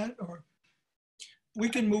on that, or we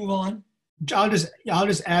can move on? I'll just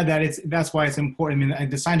add that that's why it's important. I mean,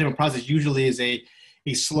 the scientific process usually is a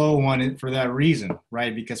slow one for that reason,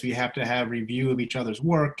 right? Because we have to have review of each other's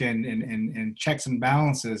work and checks and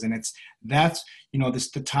balances, and that's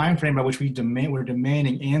the time frame by which we're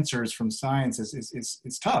demanding answers from science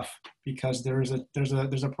is tough, because there's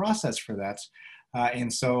a process for that,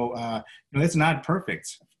 and so it's not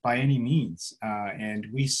perfect by any means, and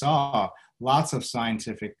we saw lots of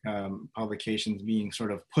scientific publications being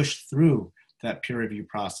sort of pushed through that peer review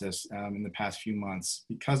process in the past few months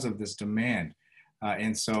because of this demand.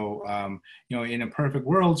 And so, in a perfect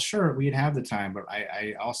world, sure, we'd have the time, but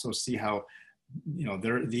I also see how,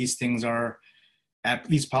 these things are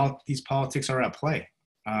these politics are at play.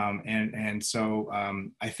 And so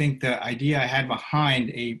I think the idea I had behind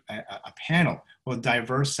a panel with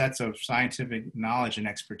diverse sets of scientific knowledge and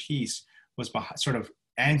expertise was sort of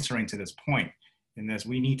answering to this point, in this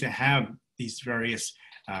we need to have these various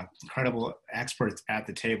credible experts at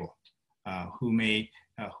the table who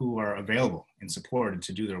are available and supported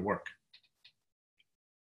to do their work.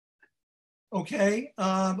 Okay,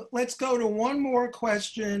 let's go to one more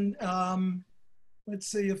question. Let's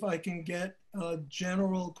see if I can get a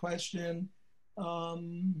general question.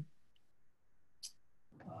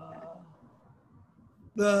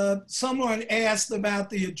 Someone asked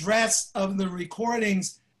about the address of the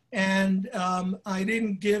recordings, and I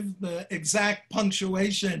didn't give the exact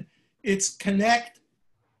punctuation. It's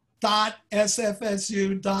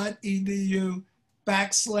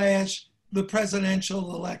connect.sfsu.edu/the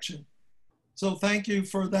presidential election. So thank you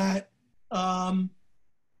for that.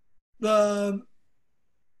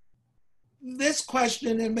 This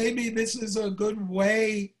question, and maybe this is a good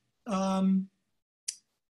way,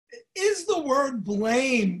 is the word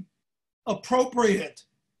blame appropriate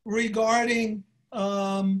regarding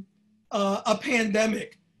a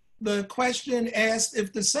pandemic? The question asked,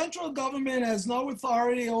 if the central government has no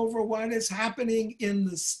authority over what is happening in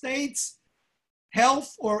the states,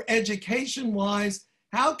 health or education-wise,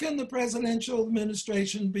 how can the presidential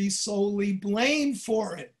administration be solely blamed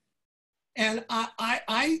for it? And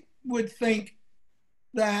I would think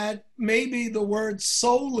that maybe the word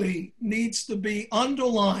solely needs to be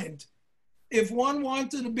underlined. If one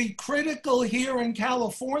wanted to be critical here in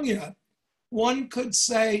California, one could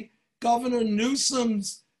say Governor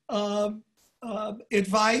Newsom's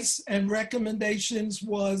advice and recommendations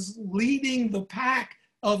was leading the pack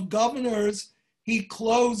of governors. He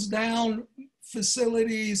closed down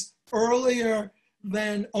facilities earlier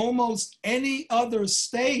than almost any other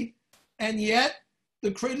state, and yet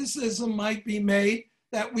the criticism might be made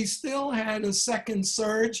that we still had a second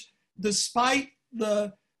surge despite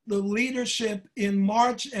the leadership in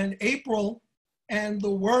March and April, and the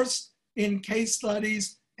worst in case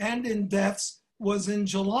studies and in deaths was in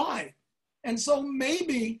July. And so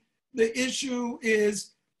maybe the issue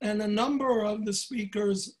is and a number of the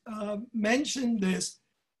speakers mentioned this,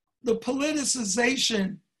 the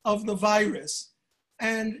politicization of the virus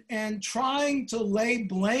and trying to lay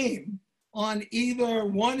blame on either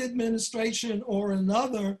one administration or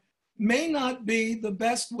another may not be the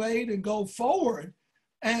best way to go forward.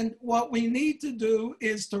 And what we need to do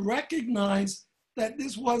is to recognize that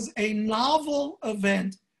this was a novel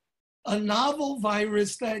event, a novel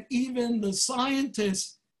virus that even the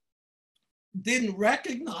scientists didn't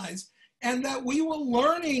recognize, and that we were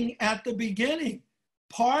learning at the beginning.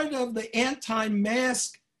 Part of the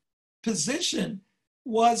anti-mask position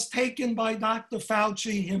was taken by Dr.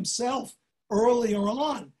 Fauci himself earlier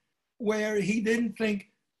on, where he didn't think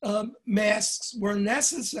masks were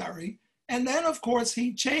necessary. And then, of course,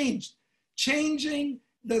 he changed. Changing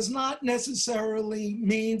does not necessarily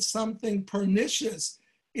mean something pernicious.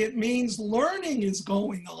 It means learning is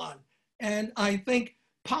going on. And I think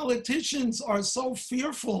politicians are so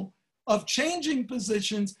fearful of changing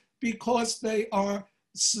positions because they are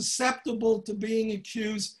susceptible to being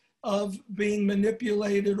accused of being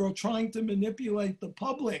manipulated or trying to manipulate the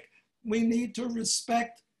public. We need to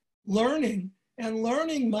respect learning, and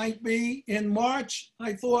learning might be in March,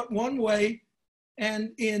 I thought one way,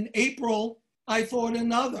 and in April, I thought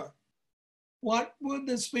another. What would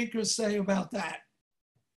the speakers say about that?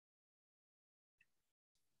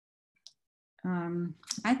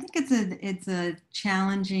 I think it's a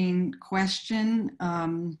challenging question.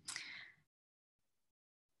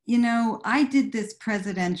 You know, I did this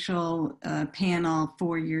presidential panel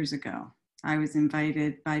 4 years ago. I was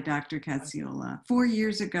invited by Dr. Cacciola. 4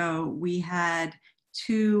 years ago, we had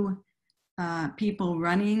two people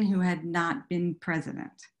running who had not been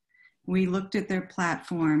president. We looked at their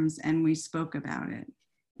platforms and we spoke about it.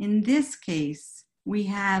 In this case, we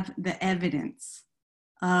have the evidence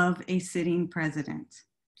of a sitting president.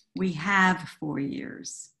 We have 4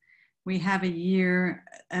 years. We have a year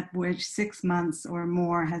at which 6 months or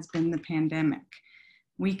more has been the pandemic.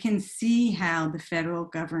 We can see how the federal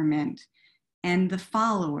government and the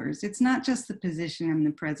followers, it's not just the position and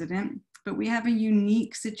the president, but we have a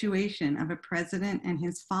unique situation of a president and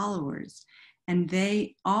his followers. And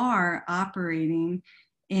they are operating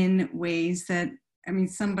in ways that, I mean,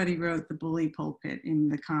 somebody wrote the bully pulpit in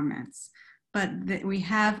the comments, but we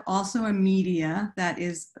have also a media that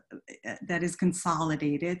is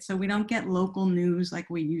consolidated. So we don't get local news like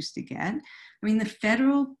we used to get. I mean, the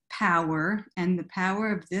federal power and the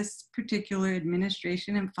power of this particular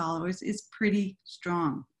administration and followers is pretty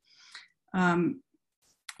strong.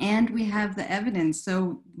 And we have the evidence.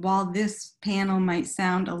 So while this panel might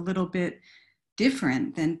sound a little bit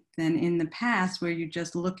different than in the past, where you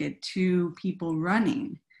just look at two people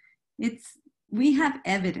running, we have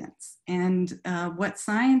evidence. And what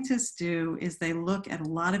scientists do is they look at a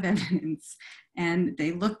lot of evidence and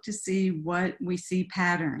they look to see what we see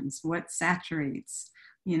patterns, what saturates,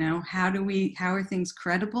 you know, how are things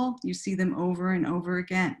credible? You see them over and over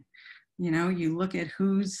again. You know, you look at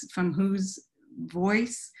from whose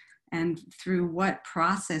voice and through what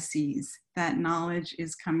processes that knowledge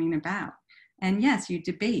is coming about. And yes, you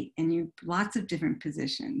debate and you lots of different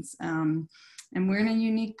positions. And we're in a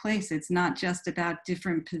unique place. It's not just about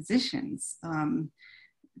different positions,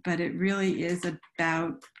 but it really is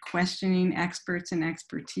about questioning experts and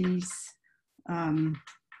expertise. Anyway,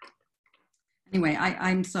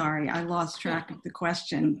 I'm sorry, I lost track of the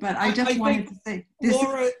question, but I just wanted to say, this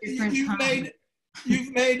Laura, is a different time.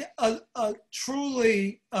 You've made a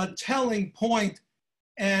truly telling point,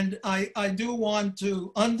 and I do want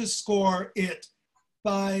to underscore it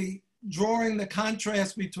by drawing the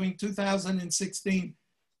contrast between 2016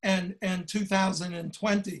 and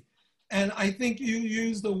 2020. And I think you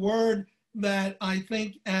used the word that I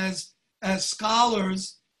think as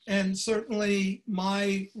scholars, and certainly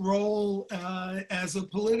my role as a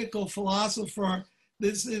political philosopher,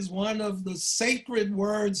 this is one of the sacred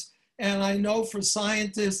words. And I know for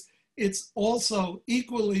scientists, it's also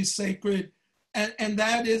equally sacred. And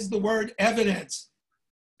that is the word evidence.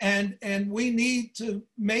 And we need to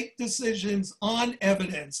make decisions on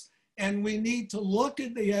evidence. And we need to look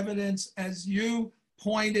at the evidence as you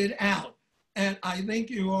pointed out. And I think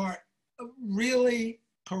you are really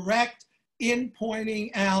correct in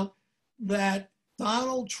pointing out that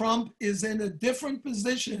Donald Trump is in a different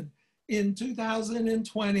position in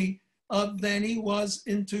 2020 than he was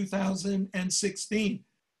in 2016.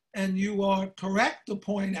 And you are correct to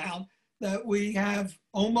point out that we have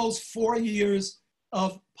almost 4 years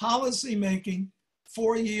of policy making,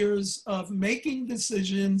 4 years of making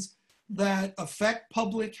decisions that affect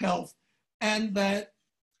public health and that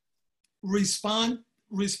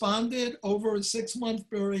responded over a 6-month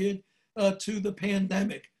period to the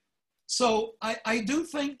pandemic. So I do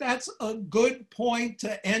think that's a good point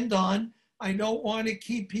to end on. I don't want to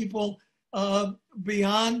keep people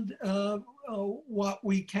beyond what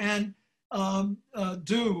we can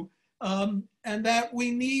do. And that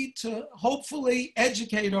we need to hopefully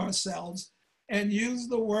educate ourselves and use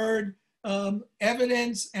the word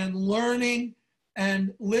evidence and learning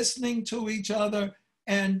and listening to each other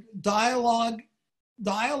and dialoguing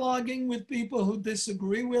with people who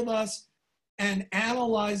disagree with us and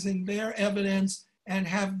analyzing their evidence and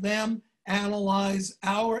have them analyze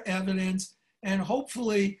our evidence. And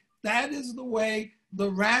hopefully that is the way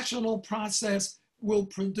the rational process will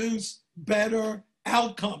produce better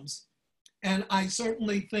outcomes. And I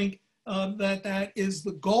certainly think that that is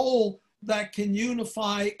the goal that can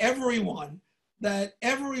unify everyone, that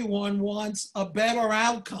everyone wants a better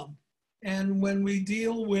outcome. And when we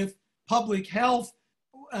deal with public health,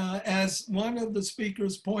 as one of the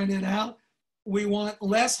speakers pointed out, we want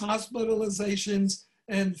less hospitalizations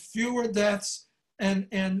and fewer deaths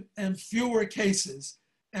and fewer cases.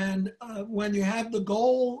 And when you have the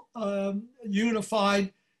goal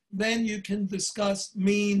unified, then you can discuss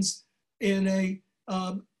means in a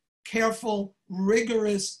careful,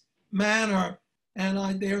 rigorous manner, and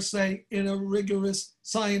I dare say in a rigorous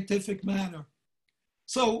scientific manner.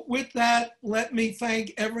 So with that, let me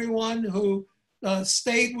thank everyone who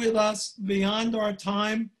stayed with us beyond our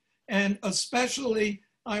time, and especially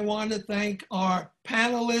I want to thank our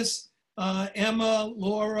panelists, Emma,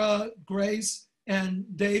 Laura, Grace, and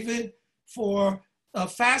David, for a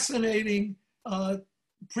fascinating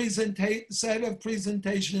set of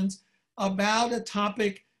presentations about a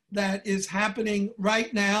topic that is happening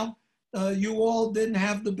right now. You all didn't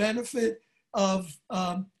have the benefit of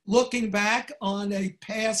looking back on a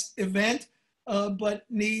past event, but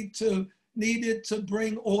needed to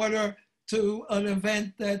bring order to an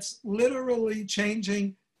event that's literally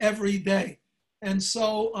changing every day. And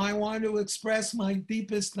so I want to express my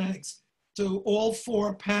deepest thanks to all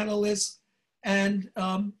four panelists and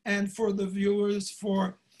for the viewers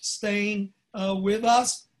for staying with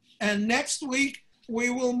us. And next week, we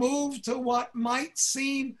will move to what might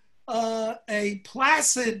seem a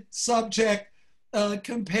placid subject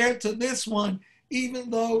compared to this one, even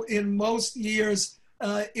though in most years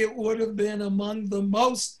it would have been among the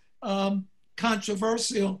most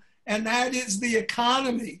controversial, and that is the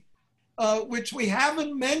economy, which we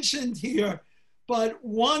haven't mentioned here, but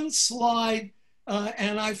one slide,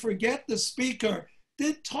 and I forget the speaker,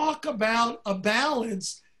 did talk about a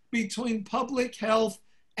balance between public health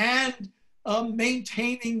and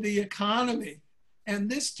maintaining the economy. And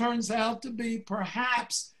this turns out to be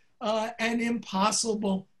perhaps an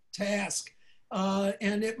impossible task.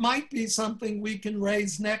 And it might be something we can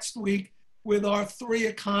raise next week with our three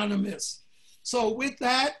economists. So with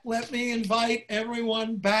that, let me invite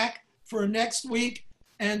everyone back for next week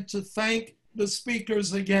and to thank the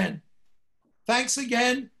speakers again. Thanks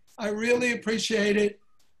again. I really appreciate it.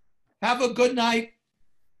 Have a good night.